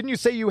think, didn't you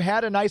say you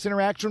had a nice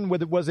interaction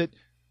with? Was it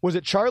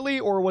Charlie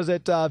or was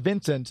it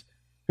Vincent?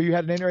 Who you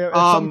had an interaction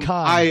of some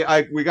kind?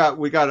 I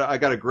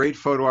got a great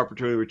photo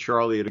opportunity with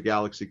Charlie at a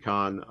Galaxy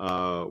Con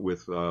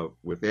with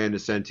Ann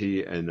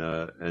Nesenti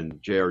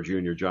and J.R.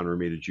 Jr., John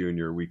Romita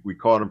Jr. We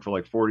caught him for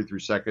like 43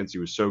 seconds. He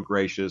was so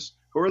gracious.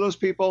 Who are those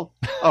people?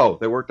 Oh,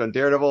 they worked on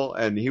Daredevil,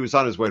 and he was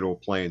on his way to a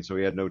plane, so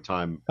he had no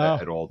time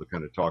at all to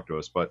kind of talk to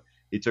us. But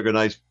he took a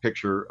nice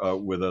picture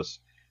with us,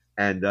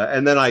 and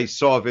then I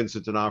saw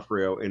Vincent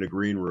D'Onofrio in a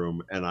green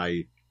room, and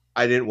I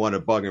didn't want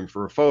to bug him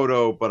for a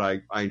photo, but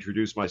I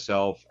introduced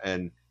myself,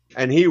 and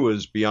he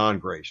was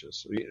beyond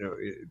gracious,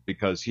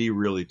 because he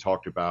really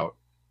talked about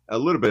a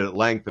little bit at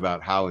length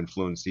about how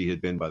influenced he had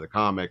been by the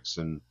comics,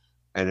 and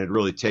had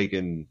really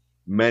taken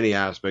many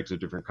aspects of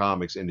different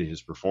comics into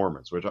his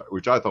performance,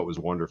 which I thought was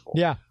wonderful.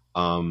 Yeah.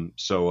 To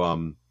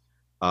me,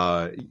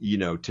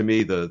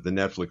 the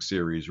Netflix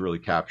series really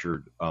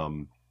captured.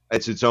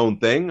 It's its own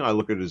thing. I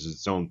look at it as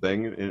its own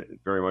thing,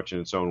 very much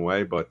in its own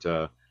way, but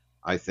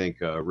I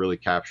think really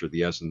captured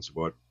the essence of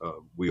what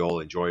we all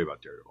enjoy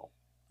about Daredevil.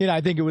 I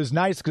think it was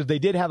nice because they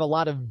did have a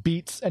lot of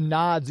beats and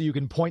nods that you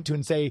can point to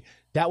and say,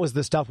 that was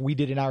the stuff we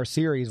did in our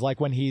series. Like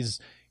when he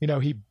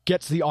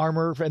gets the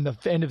armor in the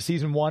end of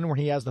season 1, where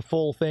he has the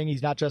full thing.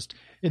 He's not just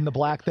in the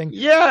black thing.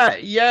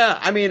 Yeah.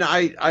 I mean,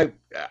 I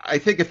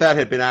think if that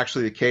had been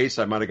actually the case,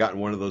 I might have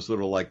gotten one of those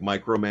little like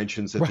micro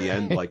mentions at the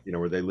end, like,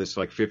 where they list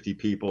like 50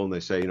 people and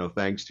they say,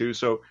 thanks to.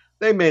 So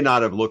they may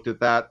not have looked at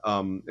that.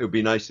 It would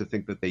be nice to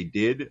think that they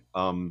did.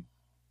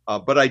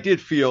 But I did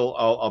feel,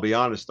 I'll be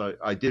honest,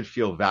 I did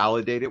feel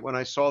validated when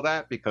I saw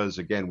that, because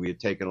again, we had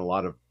taken a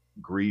lot of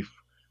grief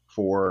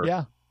for,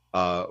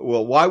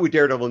 well, why would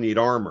Daredevil need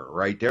armor,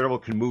 right? Daredevil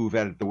can move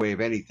out of the way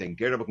of anything.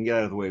 Daredevil can get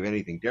out of the way of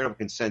anything. Daredevil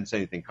can sense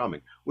anything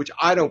coming, which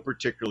I don't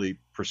particularly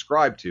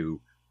prescribe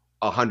to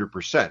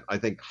 100%. I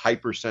think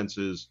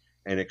hypersenses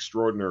and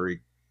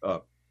extraordinary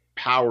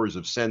powers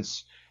of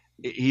sense,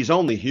 he's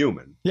only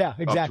human. Yeah,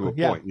 exactly. Up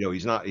to a point.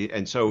 He's not,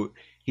 and so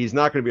he's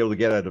not going to be able to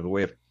get out of the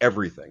way of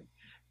everything.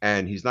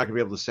 And he's not going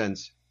to be able to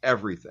sense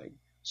everything.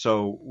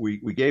 So we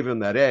gave him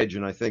that edge,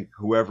 and I think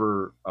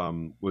whoever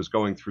was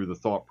going through the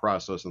thought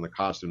process and the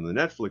costume of the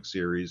Netflix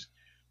series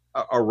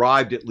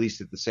arrived at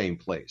least at the same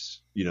place,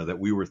 that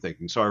we were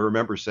thinking. So I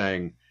remember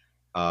saying,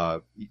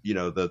 the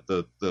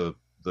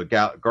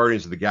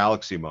Guardians of the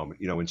Galaxy moment,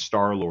 in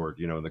Star-Lord,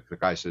 the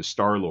guy says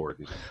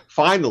Star-Lord.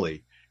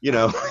 Finally, it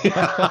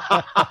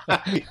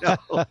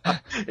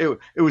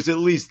was at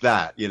least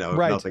that, if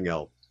nothing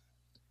else.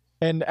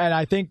 And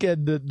I think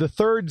the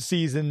third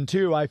season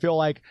too, I feel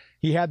like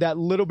he had that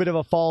little bit of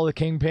a fall of the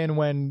Kingpin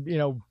when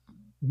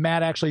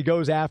Matt actually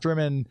goes after him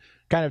and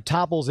kind of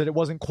topples it. It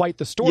wasn't quite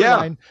the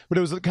storyline, but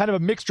it was kind of a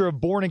mixture of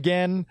Born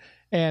Again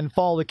and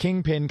Fall of the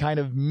Kingpin kind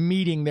of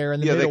meeting there in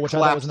the middle, which I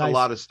thought was nice. A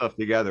lot of stuff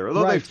together.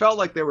 Although they felt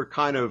like they were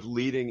kind of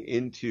leading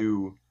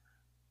into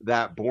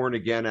that Born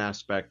Again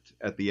aspect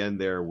at the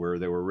end there, where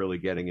they were really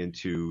getting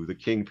into the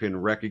Kingpin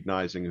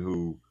recognizing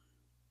who,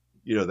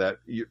 that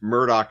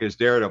Murdoch is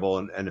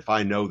Daredevil, and if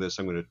I know this,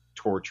 I'm going to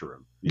torture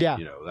him. Yeah.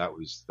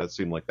 That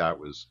seemed like that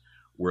was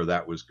where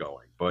that was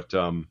going. But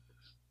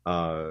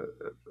no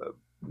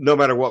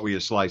matter what way you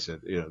slice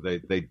it,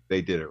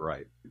 they did it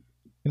right.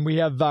 And we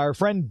have our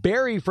friend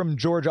Barry from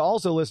Georgia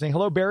also listening.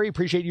 Hello, Barry.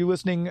 Appreciate you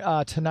listening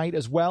tonight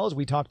as well as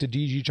we talk to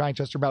DG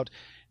Chichester about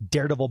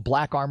Daredevil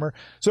Black Armor.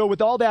 So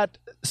with all that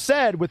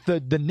said, with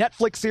the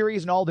Netflix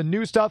series and all the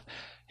new stuff,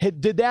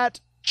 did that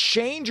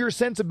change your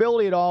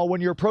sensibility at all when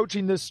you're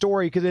approaching this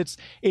story? Because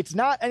it's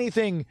not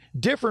anything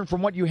different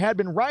from what you had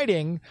been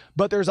writing,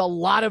 but there's a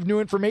lot of new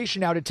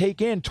information now to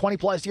take in. 20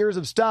 plus years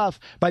of stuff.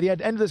 By the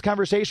end of this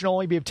conversation, it'll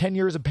only be 10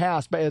 years have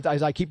passed,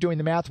 as I keep doing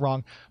the math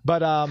wrong. But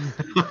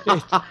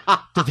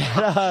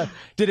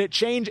did it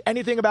change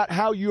anything about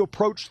how you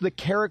approached the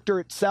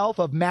character itself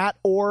of Matt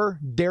or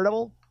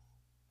Daredevil?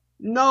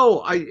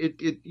 No,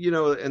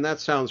 and that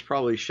sounds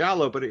probably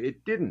shallow, but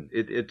it didn't.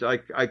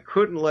 I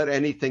couldn't let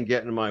anything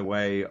get in my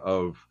way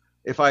of,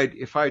 if I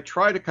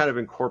tried to kind of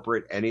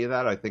incorporate any of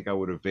that, I think I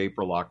would have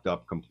vapor locked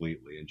up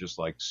completely and just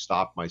like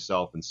stop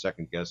myself and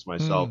second guess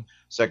myself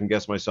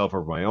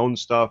over my own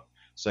stuff,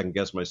 second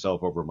guess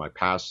myself over my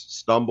past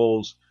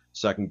stumbles,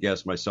 second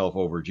guess myself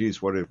over,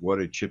 geez, what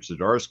did Chip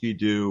Zdarsky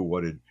do?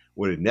 What did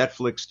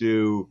Netflix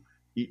do?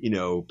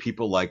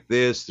 People like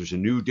this, there's a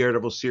new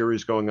Daredevil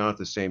series going on at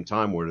the same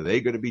time. What are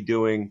they going to be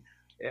doing?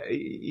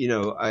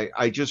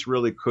 I just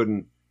really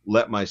couldn't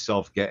let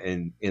myself get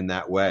in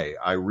that way.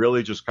 I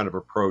really just kind of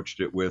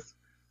approached it with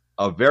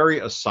a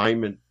very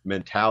assignment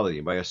mentality.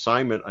 By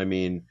assignment, I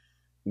mean,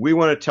 we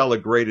want to tell a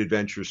great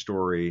adventure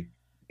story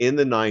in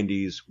the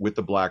 90s with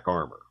the Black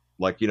Armor.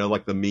 Like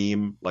the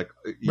meme,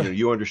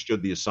 you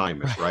understood the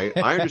assignment, right?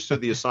 I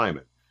understood the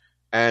assignment.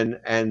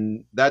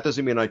 And that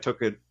doesn't mean I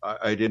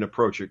didn't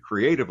approach it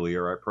creatively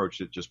or I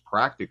approached it just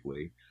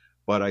practically.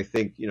 But I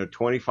think,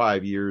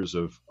 25 years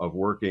of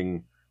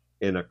working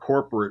in a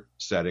corporate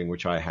setting,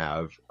 which I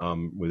have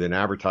within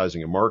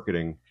advertising and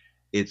marketing,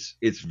 it's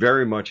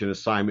very much an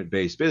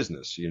assignment-based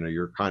business.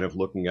 You're kind of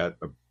looking at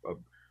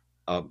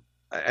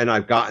and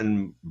I've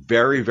gotten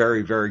very,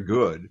 very, very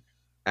good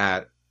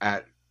at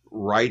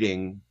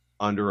writing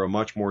under a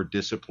much more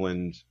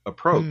disciplined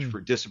approach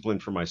discipline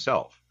for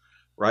myself.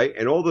 Right.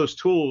 And all those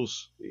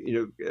tools,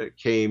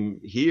 came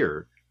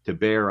here to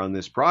bear on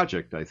this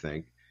project, I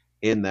think,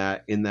 in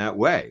that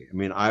way. I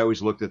mean, I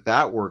always looked at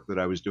that work that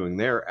I was doing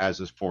there as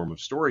a form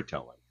of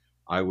storytelling.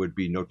 I would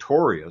be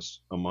notorious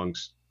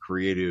amongst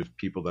creative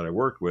people that I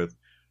worked with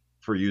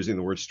for using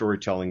the word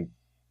storytelling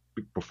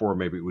before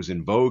maybe it was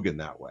in vogue in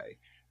that way.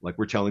 Like,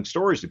 we're telling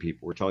stories to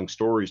people. We're telling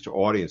stories to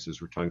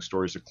audiences. We're telling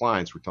stories to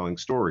clients. We're telling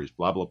stories,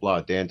 blah, blah,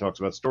 blah. Dan talks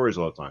about stories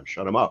all the time.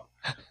 Shut him up.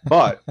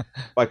 But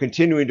by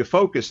continuing to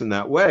focus in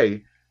that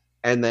way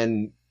and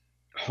then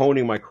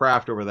honing my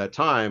craft over that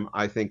time,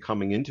 I think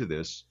coming into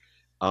this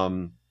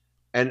and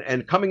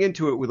coming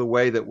into it with a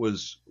way that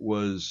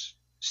was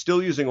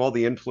still using all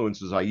the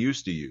influences I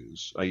used to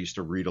use. I used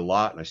to read a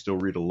lot, and I still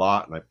read a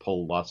lot, and I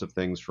pull lots of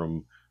things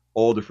from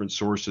all different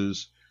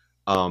sources.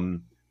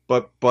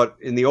 But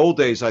in the old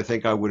days, I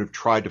think I would have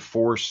tried to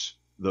force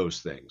those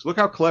things. Look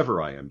how clever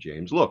I am,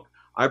 James. Look,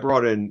 I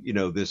brought in,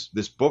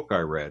 this book I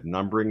read, and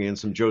I'm bringing in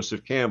some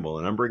Joseph Campbell,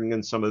 and I'm bringing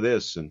in some of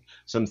this and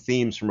some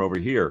themes from over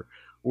here.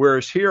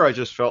 Whereas here, I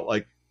just felt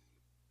like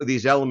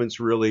these elements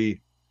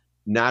really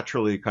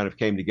naturally kind of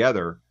came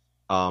together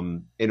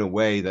in a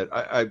way that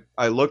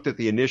I looked at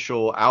the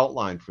initial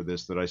outline for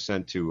this that I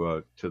sent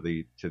to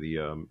the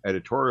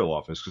editorial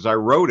office, because I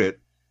wrote it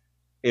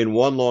in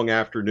one long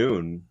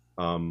afternoon.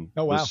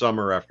 The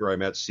summer after I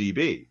met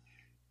CB,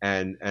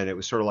 and it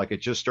was sort of like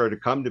it just started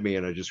to come to me,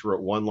 and I just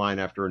wrote one line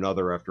after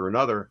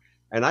another,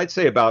 and I'd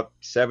say about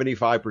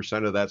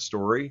 75% of that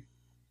story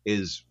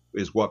is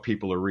what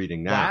people are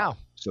reading now. Wow.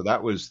 So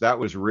that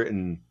was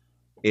written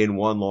in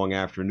one long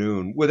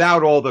afternoon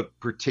without all the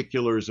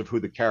particulars of who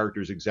the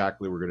characters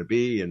exactly were going to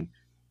be and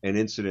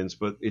incidents,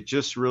 but it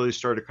just really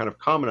started to kind of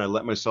come, and I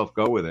let myself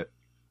go with it.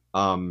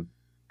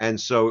 And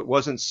so it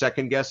wasn't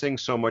second guessing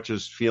so much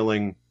as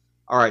feeling,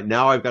 all right,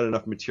 now I've got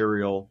enough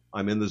material.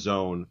 I'm in the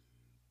zone.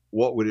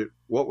 What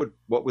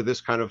would this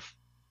kind of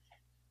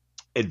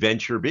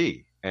adventure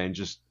be? And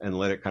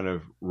let it kind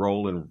of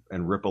roll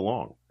and rip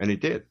along. And it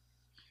did.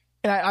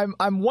 And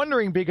I'm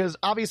wondering, because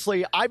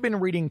obviously I've been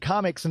reading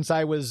comics since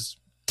I was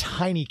a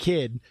tiny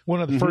kid.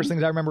 One of the first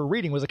things I remember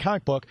reading was a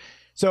comic book.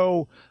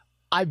 So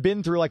I've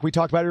been through, like we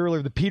talked about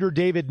earlier, the Peter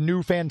David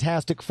New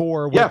Fantastic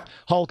Four with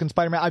Hulk and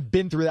Spider-Man. I've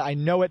been through that. I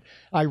know it.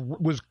 I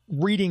was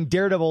reading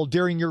Daredevil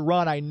during your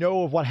run. I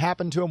know of what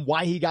happened to him,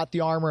 why he got the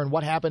armor, and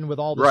what happened with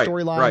all the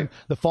storyline,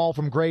 the fall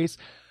from grace.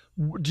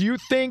 Do you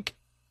think,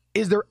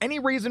 is there any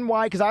reason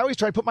why? Because I always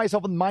try to put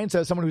myself in the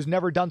mindset of someone who's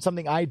never done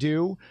something I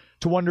do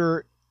to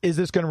wonder, is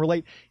this going to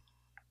relate?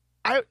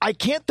 I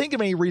can't think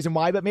of any reason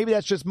why, but maybe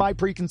that's just my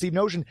preconceived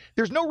notion.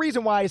 There's no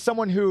reason why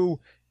someone who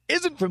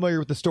isn't familiar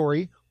with the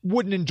story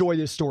wouldn't enjoy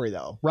this story,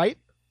 though, right?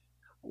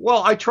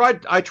 Well, I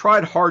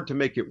tried hard to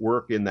make it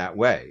work in that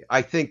way.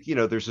 I think,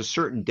 there's a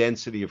certain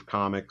density of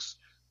comics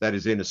that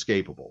is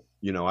inescapable.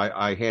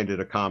 I handed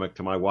a comic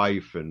to my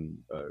wife, and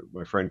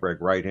my friend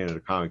Greg Wright handed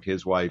a comic to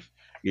his wife,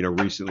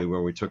 recently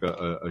when we took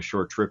a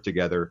short trip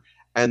together.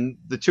 And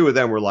the two of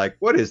them were like,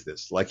 what is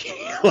this? Like,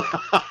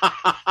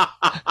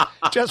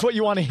 just what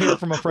you want to hear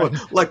from a friend.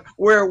 Like,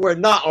 we're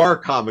not our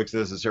comics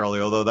necessarily,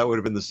 although that would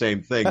have been the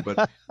same thing.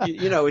 But,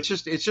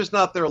 it's just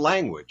not their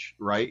language,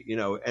 right?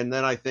 And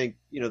then I think,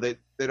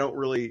 they don't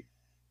really,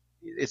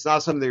 it's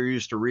not something they're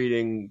used to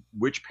reading.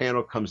 Which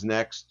panel comes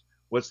next?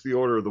 What's the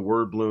order of the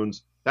word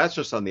balloons? That's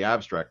just on the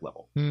abstract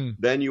level.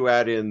 Then you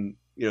add in,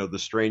 the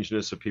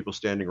strangeness of people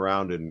standing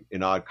around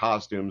in odd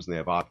costumes, and they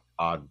have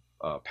odd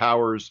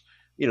powers.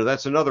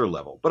 That's another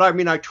level. But I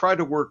mean, I try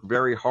to work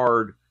very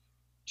hard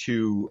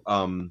to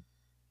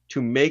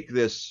make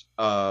this.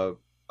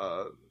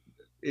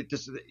 It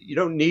just, you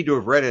don't need to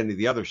have read any of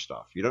the other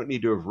stuff. You don't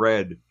need to have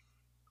read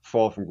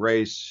Fall from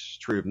Grace,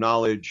 Tree of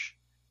Knowledge,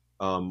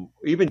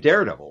 even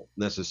Daredevil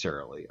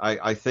necessarily.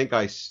 I think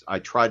I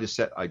tried to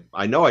set.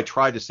 I know I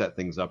tried to set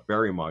things up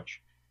very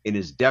much in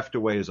as deft a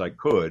way as I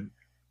could.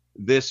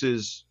 This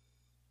is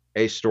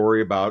a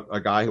story about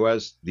a guy who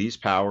has these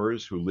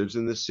powers, who lives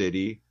in the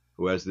city,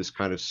 who has this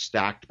kind of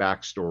stacked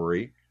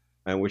backstory,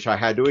 and which I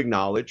had to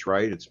acknowledge,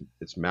 right?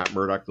 It's Matt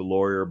Murdock, the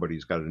lawyer, but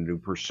he's got a new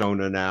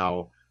persona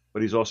now,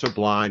 but he's also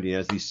blind. He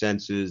has these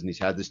senses, and he's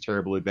had this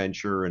terrible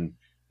adventure, and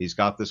he's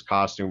got this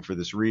costume for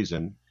this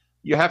reason.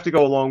 You have to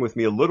go along with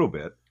me a little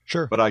bit.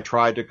 Sure. But I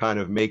tried to kind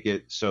of make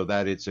it so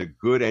that it's a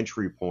good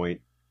entry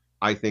point,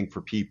 I think,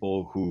 for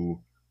people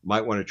who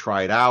might want to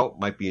try it out,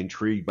 might be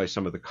intrigued by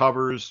some of the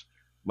covers,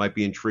 might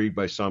be intrigued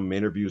by some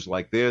interviews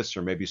like this,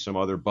 or maybe some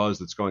other buzz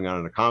that's going on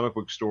in a comic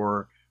book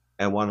store,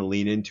 and want to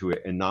lean into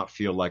it and not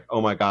feel like,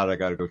 oh my God, I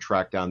got to go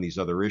track down these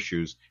other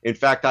issues. In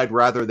fact, I'd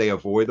rather they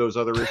avoid those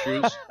other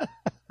issues,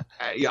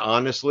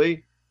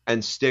 honestly,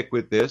 and stick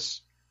with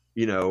this,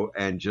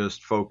 and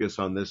just focus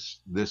on this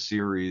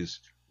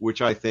series,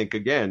 which I think,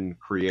 again,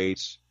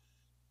 creates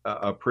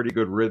a pretty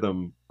good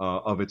rhythm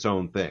of its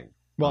own thing.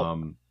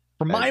 Well,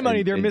 for my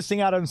money, they're missing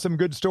out on some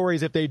good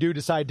stories if they do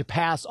decide to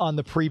pass on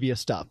the previous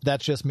stuff.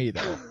 That's just me,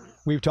 though.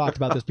 We've talked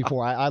about this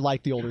before. I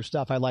like the older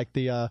stuff. I like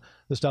the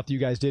stuff that you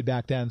guys did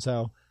back then.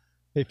 So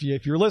if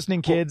you're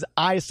listening, kids,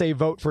 I say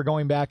vote for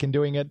going back and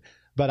doing it.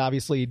 But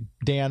obviously,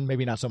 Dan,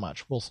 maybe not so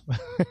much. Well,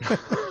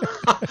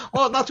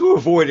 not to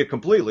avoid it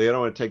completely. I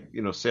don't want to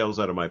take sales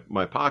out of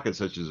my pocket,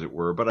 such as it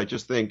were. But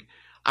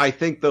I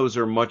think those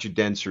are much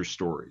denser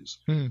stories.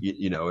 And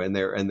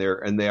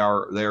they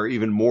are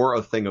even more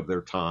a thing of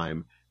their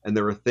time. And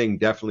they're a thing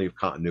definitely of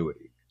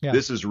continuity. Yeah.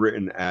 This is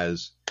written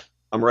as,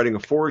 I'm writing a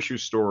 4-issue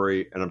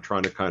story, and I'm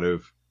trying to kind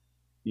of,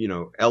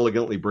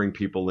 elegantly bring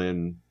people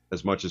in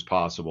as much as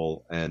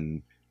possible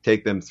and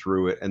take them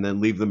through it, and then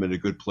leave them in a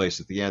good place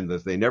at the end, that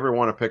if they never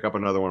want to pick up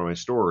another one of my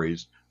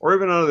stories, or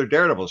even another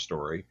Daredevil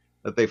story,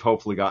 that they've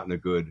hopefully gotten a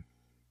good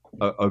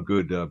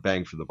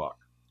bang for the buck.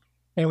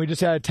 And we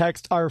just had a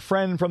text. Our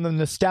friend from the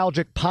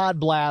Nostalgic Pod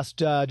Blast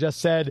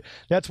just said,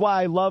 that's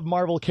why I love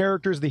Marvel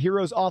characters. The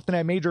heroes often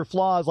have major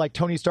flaws, like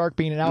Tony Stark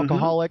being an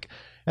alcoholic.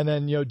 And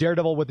then,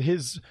 Daredevil, with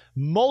his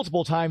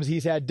multiple times,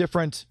 he's had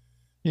different,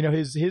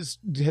 his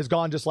has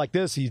gone just like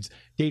this. He's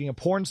dating a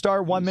porn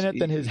star one minute,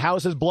 then his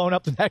house is blown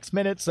up the next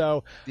minute.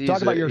 So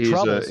talk about your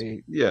troubles.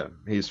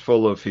 He's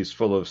full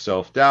of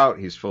self-doubt.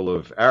 He's full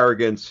of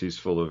arrogance. He's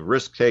full of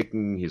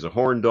risk-taking. He's a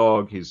horn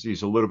dog.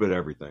 He's a little bit of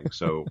everything.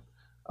 So...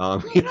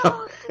 he's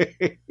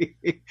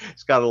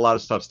got a lot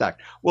of stuff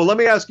stacked. Well, let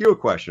me ask you a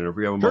question if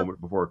we have a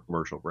moment before a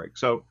commercial break.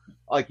 So,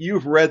 like,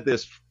 you've read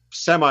this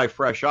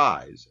semi-fresh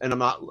eyes, and I'm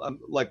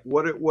like,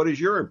 what is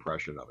your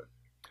impression of it?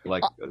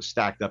 Like,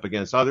 stacked up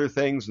against other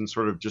things and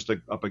sort of just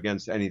up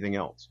against anything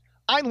else?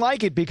 I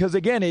like it because,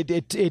 again, it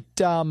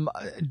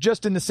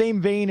just in the same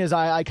vein as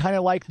I kind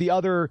of like the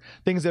other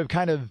things that have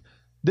kind of,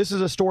 this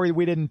is a story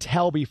we didn't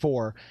tell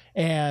before,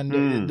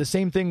 and the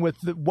same thing with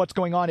what's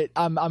going on.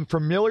 I'm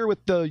familiar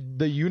with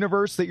the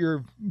universe that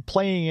you're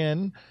playing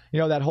in,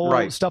 that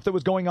whole stuff that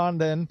was going on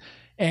then,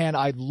 and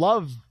I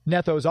love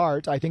Netho's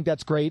art. I think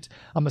that's great.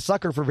 I'm a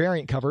sucker for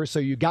variant covers, so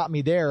you got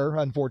me there,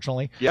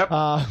 unfortunately. Yep.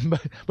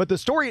 But the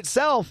story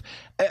itself,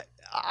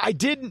 I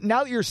didn't.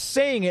 Now that you're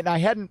saying it, and I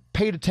hadn't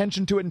paid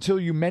attention to it until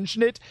you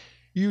mentioned it.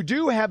 You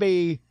do have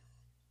a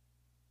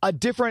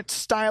different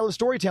style of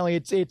storytelling.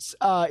 It's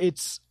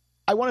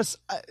I want to,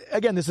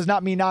 again, this is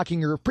not me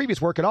knocking your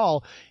previous work at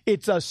all.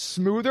 It's a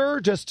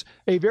smoother,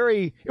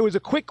 it was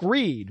a quick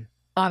read,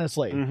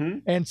 honestly.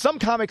 And some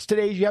comics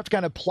today, you have to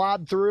kind of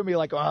plod through and be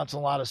like, oh, it's a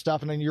lot of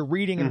stuff. And then you're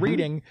reading and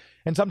reading.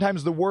 And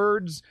sometimes the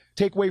words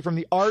take away from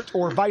the art,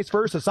 or vice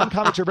versa. Some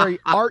comics are very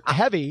art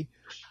heavy.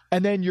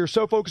 And then you're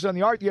so focused on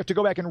the art, you have to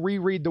go back and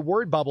reread the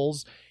word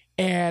bubbles.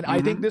 And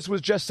I think this was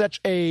just such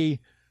a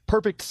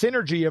perfect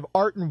synergy of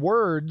art and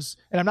words.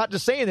 And I'm not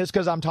just saying this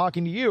because I'm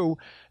talking to you.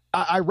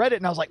 I read it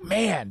and I was like,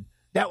 man,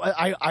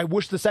 I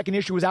wish the second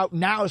issue was out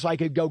now so I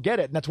could go get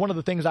it. And that's one of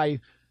the things I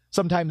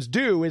sometimes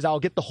do is I'll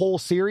get the whole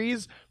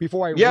series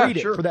before I read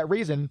it for that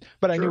reason.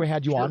 But I knew I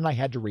had you on and I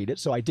had to read it,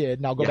 so I did.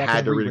 And I'll go back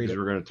and reread it. Because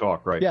we're going to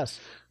talk, right? Yes.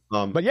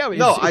 But yeah,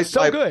 it's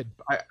so good.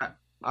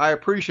 I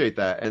appreciate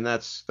that, and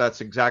that's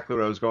exactly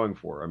what I was going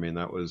for. I mean,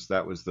 that was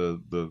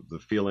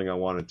the feeling I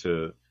wanted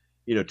to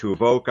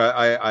evoke.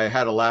 I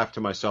had a laugh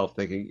to myself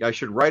thinking I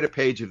should write a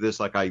page of this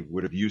like I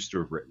would have used to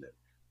have written it,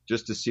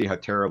 just to see how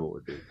terrible it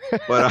would be.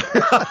 But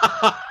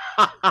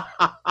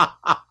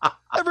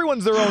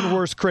everyone's their own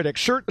worst critic.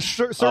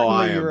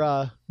 Certainly,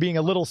 you're being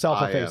a little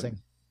self-effacing.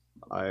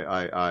 But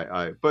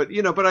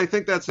I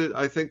think that's it.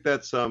 I think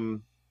that's certainly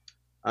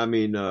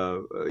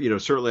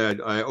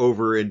I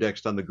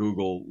over-indexed on the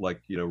Google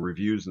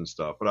reviews and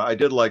stuff. But I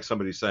did like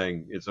somebody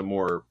saying he's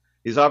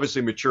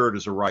obviously matured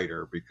as a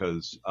writer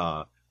because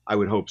I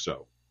would hope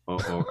so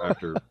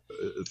after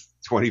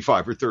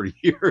 25 or 30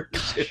 years.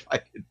 If I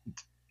didn't.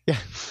 Yeah,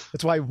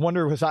 that's why I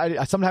wonder.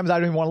 Sometimes I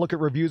don't even want to look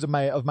at reviews of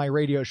my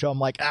radio show. I'm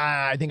like,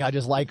 I think I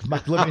just like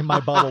living in my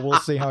bubble.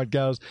 We'll see how it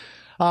goes.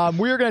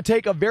 We are going to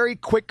take a very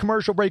quick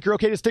commercial break. You're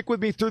okay to stick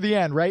with me through the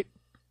end, right?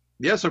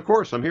 Yes, of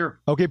course. I'm here.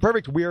 Okay,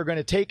 perfect. We are going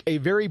to take a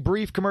very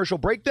brief commercial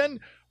break then.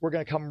 We're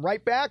going to come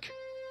right back.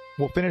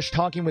 We'll finish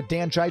talking with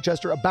Dan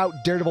Chichester about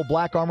Daredevil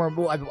Black Armor.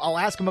 I'll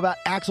ask him about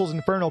Axel's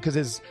Inferno because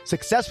his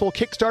successful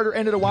Kickstarter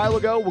ended a while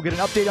ago. We'll get an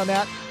update on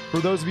that. For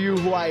those of you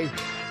who I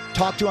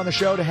talked to on the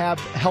show to have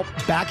help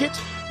back it,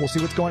 we'll see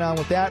what's going on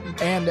with that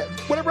and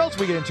whatever else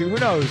we get into. Who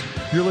knows?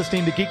 You're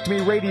listening to Geek to Me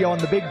Radio on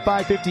the Big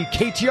 550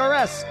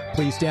 KTRS.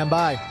 Please stand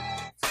by.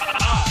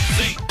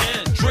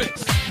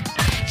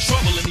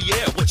 Trouble in the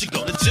air, what you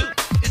gonna do?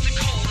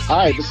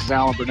 Hi, this is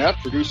Alan Burnett,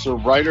 producer,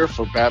 writer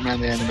for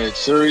Batman the Animated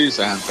Series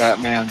and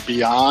Batman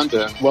Beyond,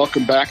 and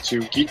welcome back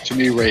to Geek to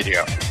Me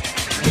Radio.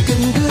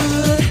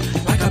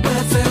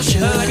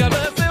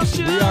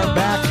 We are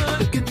back.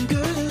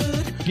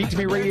 Geek to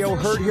Me Radio,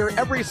 heard here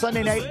every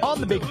Sunday night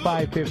on the Big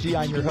 550.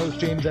 I'm your host,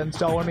 James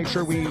Enstall. I want to make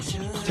sure we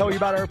tell you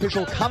about our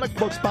official comic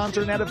book sponsor,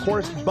 and that, of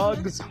course,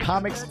 Bugs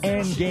Comics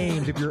and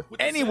Games. If you're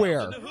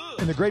anywhere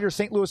in the greater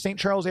St. Louis, St.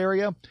 Charles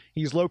area,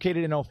 he's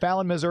located in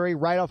O'Fallon, Missouri,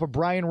 right off of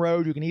Bryan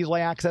Road. You can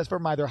easily access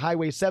from either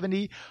Highway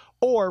 70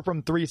 or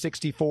from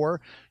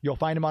 364. You'll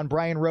find him on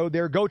Bryan Road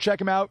there. Go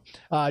check him out.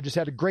 Just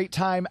had a great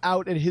time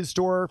out at his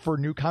store for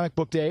New Comic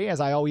Book Day,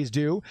 as I always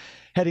do.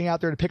 Heading out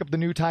there to pick up the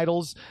new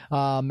titles.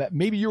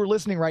 Maybe you were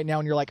listening right now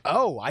and you're like,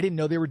 oh, I didn't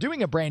know they were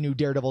doing a brand new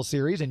Daredevil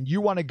series, and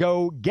you want to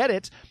go get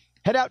it.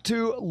 Head out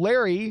to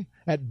Larry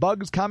at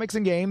Bugs Comics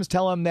and Games.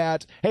 Tell him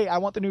that, hey, I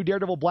want the new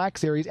Daredevil Black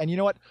series. And you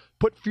know what?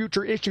 Put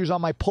future issues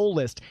on my pull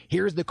list.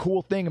 Here's the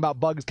cool thing about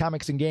Bugs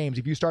Comics and Games.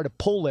 If you start a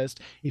pull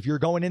list, if you're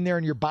going in there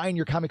and you're buying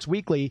your comics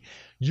weekly,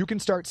 you can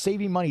start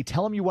saving money.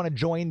 Tell them you want to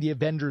join the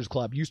Avengers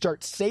Club. You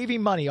start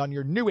saving money on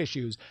your new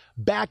issues,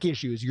 back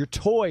issues, your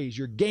toys,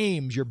 your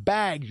games, your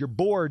bags, your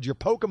boards, your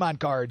Pokemon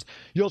cards.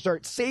 You'll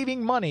start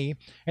saving money.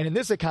 And in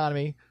this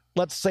economy,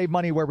 let's save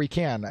money where we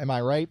can. Am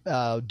I right?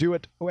 Do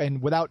it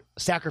and without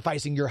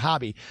sacrificing your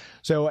hobby.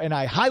 And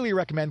I highly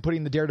recommend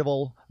putting the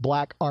Daredevil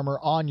Black Armor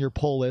on your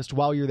pull list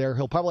while you're there.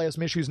 He'll probably have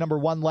some issues number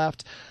 1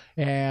 left,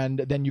 and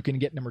then you can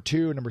get number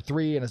 2, number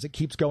 3, and as it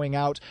keeps going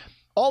out,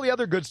 all the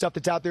other good stuff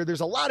that's out there.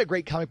 There's a lot of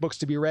great comic books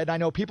to be read. I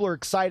know people are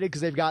excited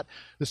because they've got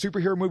the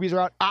superhero movies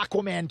are out.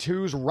 Aquaman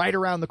 2's right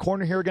around the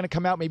corner here, going to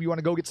come out. Maybe you want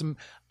to go get some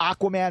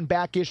Aquaman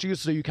back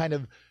issues so you kind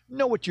of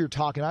know what you're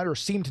talking about, or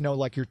seem to know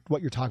what you're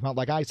talking about,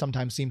 like I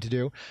sometimes seem to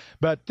do.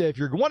 But if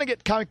you want to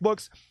get comic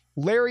books,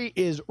 Larry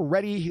is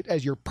ready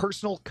as your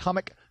personal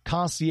comic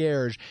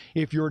concierge.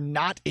 If you're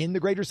not in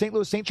the greater St.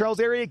 Louis, St. Charles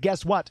area,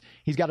 guess what?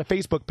 He's got a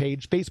Facebook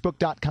page,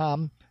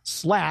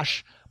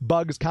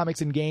 facebook.com/Bugs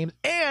Comics and Games.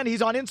 And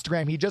he's on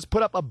Instagram. He just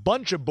put up a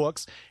bunch of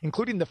books,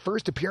 including the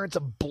first appearance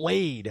of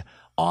Blade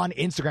on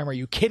Instagram. Are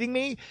you kidding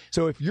me?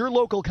 So if your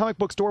local comic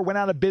book store went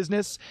out of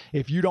business,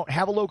 if you don't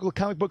have a local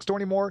comic book store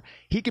anymore,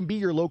 he can be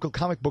your local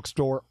comic book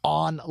store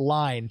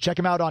online. Check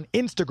him out on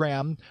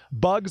Instagram,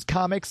 Bugs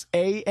Comics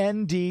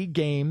and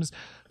Games.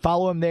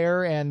 Follow him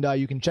there, and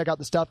you can check out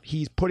the stuff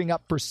he's putting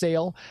up for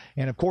sale.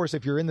 And, of course,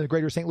 if you're in the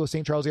greater St. Louis,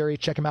 St. Charles area,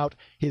 check him out,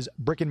 his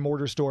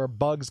brick-and-mortar store,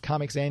 Bugs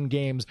Comics and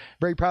Games.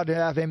 Very proud to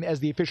have him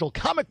as the official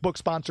comic book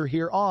sponsor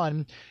here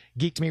on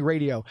Geek to Me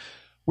Radio.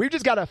 We've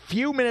just got a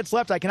few minutes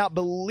left. I cannot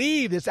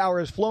believe this hour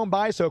has flown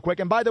by so quick.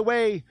 And, by the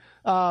way,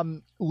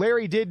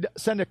 Larry did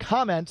send a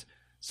comment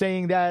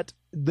saying that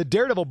the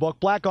Daredevil book,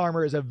 Black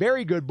Armor, is a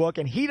very good book,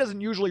 and he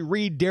doesn't usually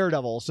read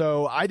Daredevil.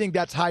 So I think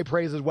that's high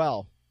praise as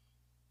well.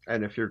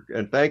 And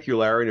thank you,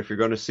 Larry. And if you're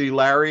going to see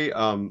Larry,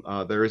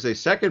 there is a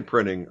second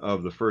printing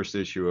of the first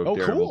issue of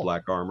Daredevil cool.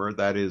 Black Armor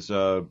that is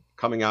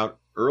coming out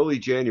early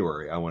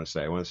January. I want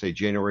to say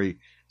January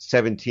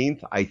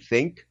 17th, I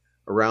think,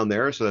 around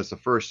there. So that's the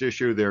first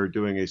issue. They're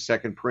doing a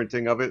second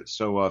printing of it.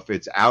 So if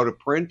it's out of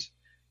print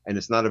and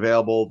it's not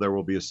available, there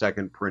will be a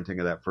second printing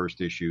of that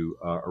first issue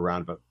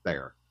around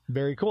there.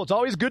 Very cool. It's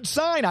always a good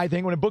sign, I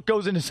think, when a book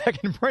goes into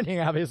second printing,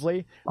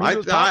 obviously.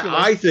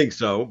 I think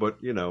so, but,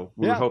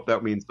 we hope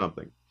that means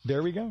something.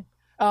 There we go.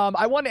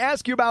 I wanted to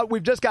ask you about,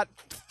 we've just got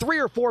 3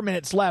 or 4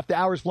 minutes left. The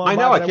hour's flown I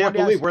by. know. I can't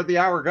believe where'd the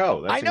hour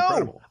go. That's I know.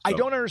 incredible. I So.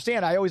 don't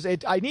understand.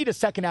 I need a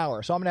second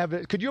hour. So I'm going to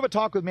have, could you have a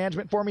talk with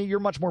management for me? You're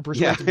much more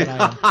persuasive than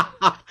I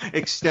am.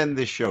 Extend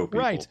this show, people.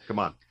 Right. Come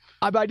on.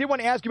 But I did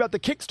want to ask you about the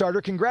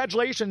Kickstarter.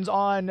 Congratulations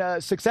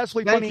on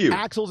successfully Thank funding you.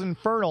 Axel's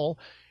Infernal.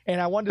 And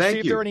I wanted to Thank see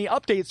if you. there are any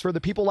updates for the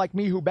people like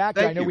me who backed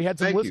it. I know we had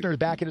some Thank you. listeners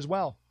back it as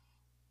well.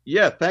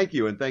 Yeah, thank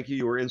you. And thank you.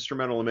 You were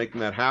instrumental in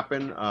making that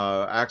happen.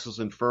 Axel's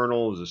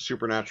Infernal is a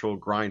supernatural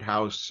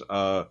grindhouse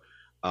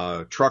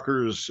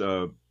truckers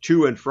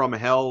to and from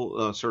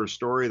hell sort of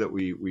story that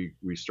we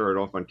started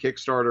off on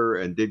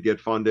Kickstarter and did get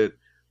funded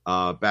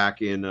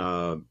back in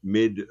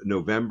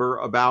mid-November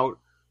about.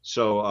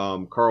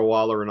 So Carl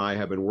Waller and I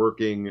have been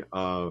working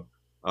to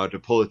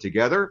pull it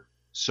together.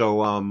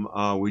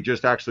 So we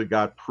just actually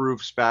got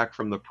proofs back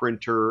from the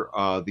printer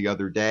the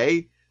other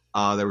day.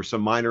 There were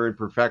some minor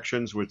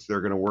imperfections, which they're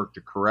going to work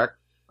to correct.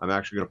 I'm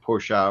actually going to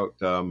push out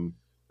an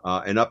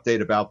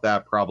update about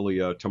that probably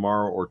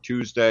tomorrow or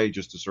Tuesday,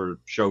 just to sort of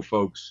show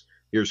folks,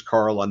 here's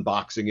Carl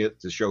unboxing it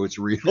to show it's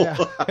real.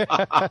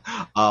 Yeah.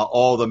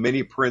 All the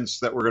mini prints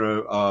that we're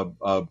going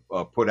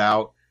to put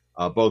out,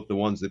 both the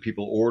ones that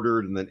people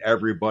ordered and then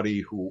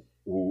everybody who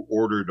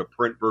ordered a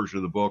print version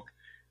of the book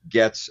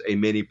gets a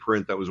mini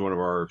print. That was one of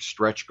our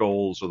stretch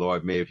goals, although I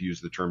may have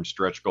used the term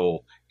stretch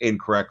goal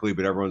incorrectly,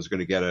 but everyone's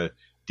going to get a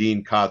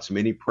Dean Cott's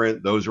mini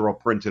print. Those are all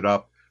printed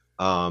up.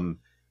 And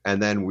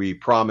then we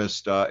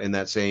promised in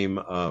that same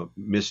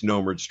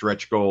misnomered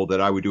stretch goal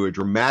that I would do a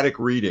dramatic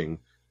reading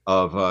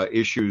of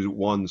issue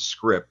 1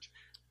 script.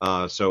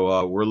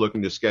 So we're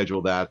looking to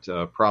schedule that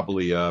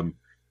probably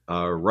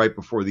right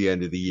before the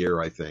end of the year,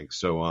 I think.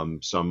 So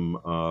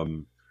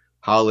some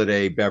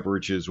holiday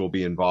beverages will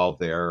be involved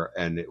there,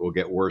 and it will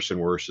get worse and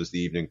worse as the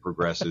evening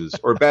progresses,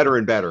 or better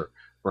and better,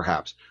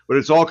 perhaps. But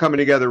it's all coming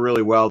together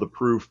really well. The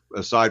proof,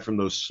 aside from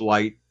those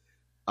slight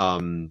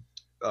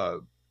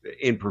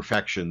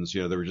imperfections,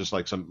 there were just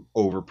like some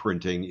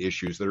overprinting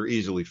issues that are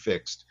easily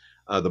fixed.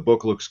 The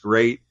book looks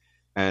great,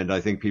 and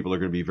I think people are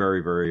going to be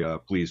very, very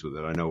pleased with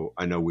it.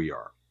 I know we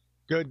are.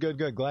 Good.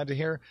 Glad to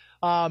hear.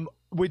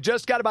 We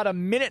just got about a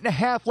minute and a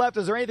half left.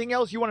 Is there anything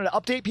else you wanted to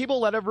update people?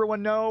 Let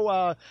everyone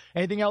know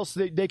anything else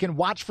that they can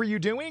watch for you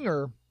doing,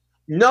 or?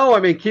 No,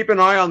 I mean, keep an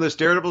eye on this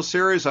Daredevil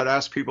series. I'd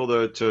ask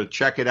people to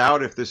check it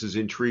out if this has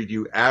intrigued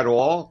you at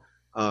all.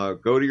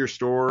 Go to your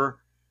store,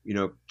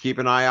 keep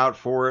an eye out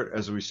for it.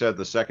 As we said,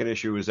 the second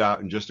issue is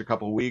out in just a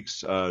couple of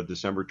weeks.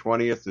 December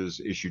 20th is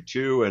issue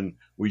 2, and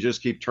we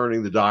just keep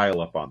turning the dial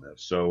up on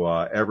this. So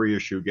every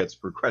issue gets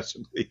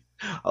progressively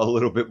a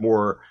little bit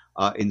more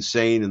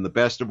insane in the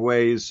best of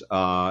ways.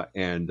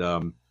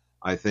 And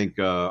I think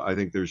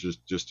there's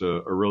just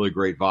a really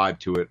great vibe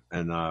to it,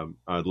 and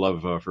I'd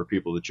love for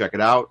people to check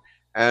it out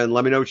and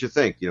let me know what you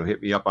think.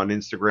 Hit me up on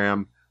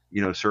Instagram.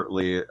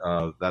 Certainly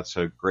that's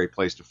a great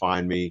place to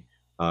find me.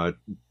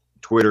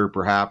 Twitter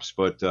perhaps,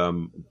 but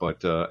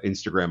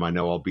Instagram, I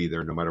know I'll be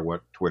there no matter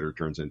what Twitter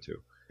turns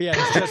into. Yeah,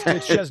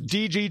 it's just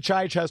DG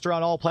Chichester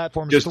on all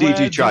platforms. Just Threads,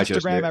 DG Chichester.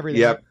 Instagram,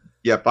 everything.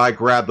 Yep. I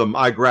grabbed them.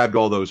 I grabbed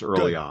all those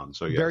early on.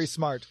 So yes. Very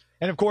smart.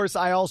 And of course,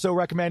 I also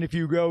recommend if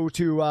you go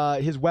to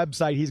his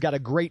website, he's got a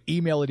great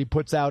email that he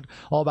puts out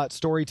all about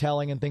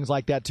storytelling and things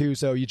like that too.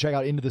 So you check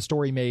out Into the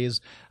Story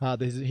Maze,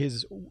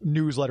 his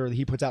newsletter that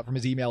he puts out from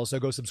his email. So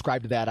go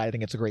subscribe to that. I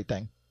think it's a great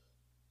thing.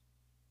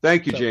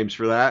 Thank you, James,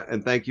 for that,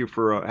 and thank you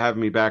for having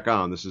me back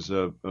on. This has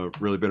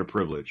really been a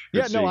privilege.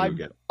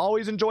 I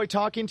always enjoy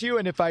talking to you,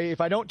 and if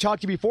I don't talk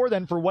to you before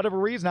then, for whatever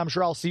reason, I'm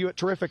sure I'll see you at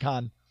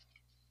Terrificon.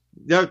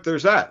 Yeah,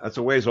 there's that. That's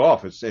a ways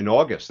off. It's in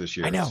August this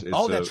year. I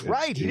know. That's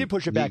right. He did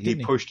push it back, didn't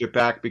he? He pushed it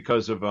back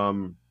because of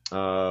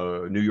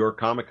New York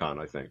Comic-Con,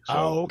 I think. So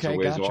okay, it's a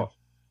ways gotcha. off.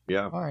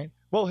 Yeah. All right.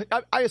 Well,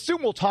 I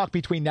assume we'll talk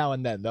between now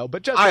and then, though.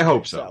 But just I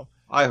hope so.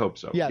 I hope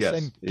so. Yes,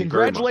 and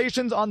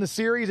congratulations on the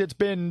series. It's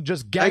been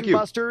just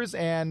gangbusters,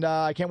 and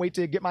I can't wait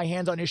to get my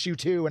hands on issue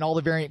 2 and all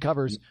the variant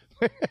covers.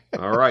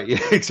 All right, yeah,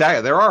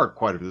 exactly. There are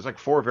quite a few. There's like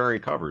 4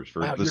 variant covers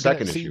for the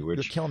second issue, which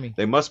you're killing me.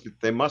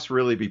 They must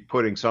really be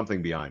putting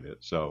something behind it.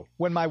 So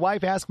when my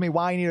wife asked me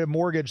why I need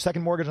a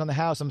second mortgage on the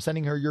house, I'm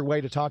sending her your way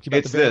to talk to you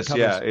about the variant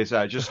covers.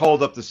 It's just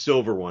hold up the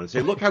silver one and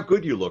say, look how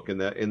good you look in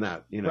that.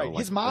 Right. Like,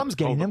 his mom's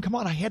getting them. Come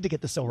on, I had to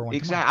get the silver one.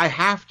 Exactly, I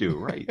have to.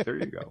 Right there,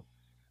 you go.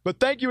 But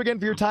thank you again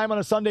for your time on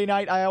a Sunday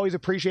night. I always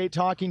appreciate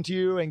talking to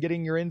you and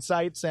getting your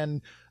insights,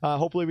 and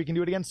hopefully we can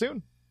do it again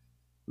soon.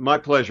 My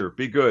pleasure.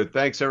 Be good.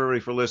 Thanks,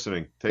 everybody, for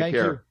listening. Take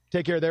care. You.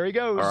 Take care. There he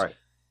goes. All right.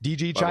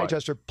 DG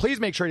Chichester. Please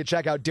make sure to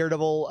check out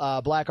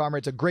Daredevil Black Armor.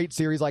 It's a great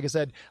series. Like I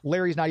said,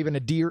 Larry's not even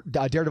a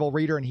Daredevil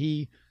reader, and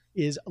he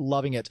is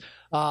loving it.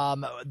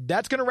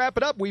 That's going to wrap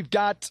it up. We've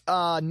got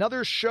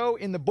another show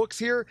in the books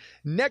here.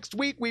 Next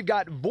week, we've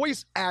got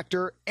voice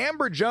actor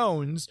Amber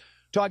Jones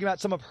talking about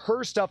some of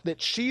her stuff that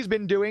she's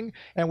been doing.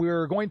 And we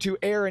are going to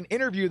air an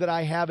interview that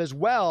I have as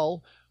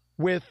well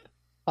with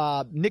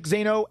Nick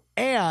Zano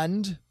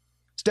and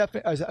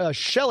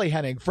Shelley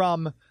Hennig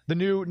from the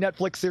new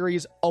Netflix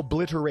series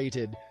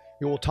Obliterated.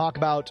 We will talk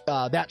about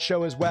that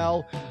show as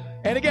well.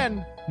 And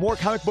again, more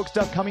comic book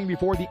stuff coming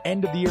before the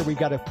end of the year. We've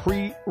got a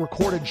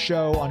pre-recorded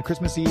show on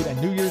Christmas Eve and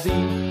New Year's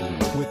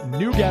Eve with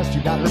new guests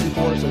you've not heard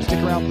before. So stick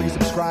around, please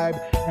subscribe.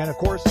 And of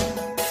course,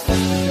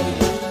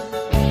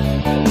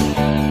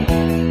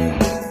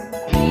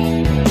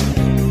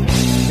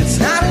 It's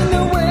not in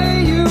the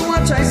way you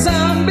watch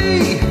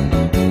iZombie.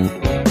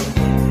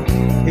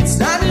 It's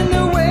not in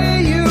the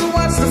way you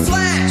watch The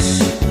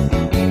Flash.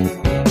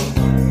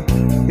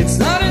 It's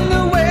not in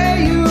the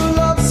way you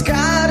love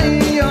Scotty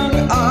Young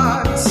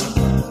Art.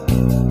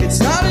 It's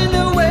not in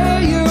the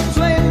way you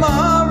play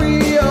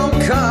Mario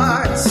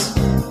Kart.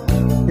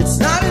 It's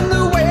not in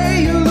the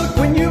way you look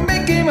when you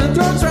make Game of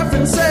Thrones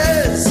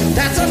references.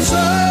 That's our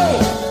show.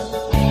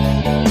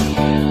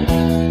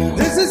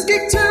 This is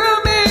Geek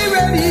to Me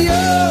Radio.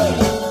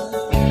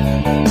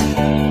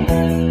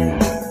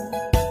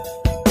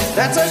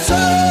 That's our show.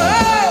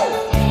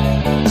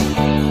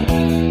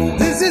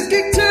 This is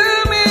Geek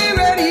to Me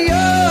Radio.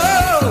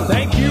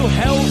 thank you,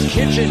 Hell's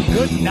Kitchen.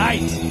 Good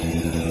night.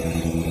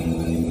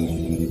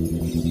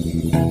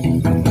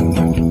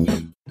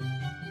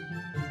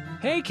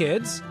 Hey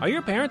kids, are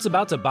your parents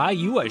about to buy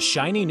you a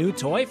shiny new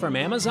toy from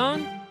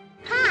Amazon?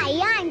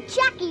 Hi, I'm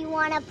Chucky.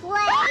 Wanna play?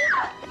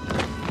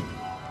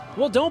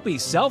 Well, don't be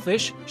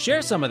selfish.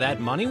 Share some of that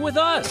money with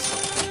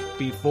us.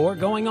 Before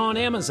going on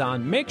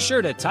Amazon, make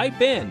sure to type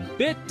in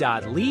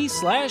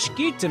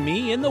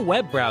bit.ly/geek2me in the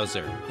web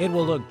browser. It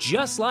will look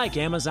just like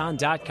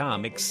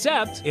Amazon.com,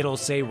 except it'll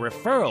say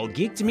referral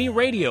Geek to Me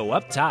Radio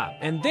up top.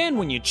 And then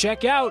when you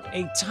check out,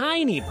 a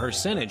tiny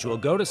percentage will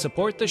go to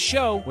support the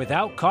show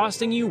without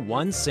costing you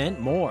 1 cent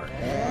more.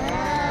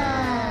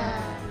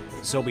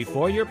 So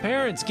before your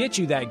parents get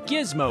you that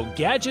gizmo,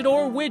 gadget,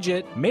 or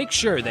widget, make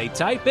sure they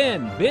type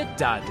in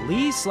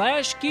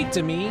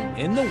bit.ly/geek2me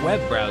in the web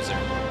browser.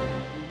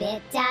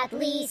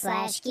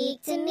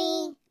 Bit.ly/geek to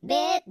me.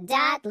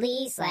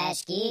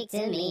 Bit.ly/geek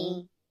to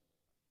me.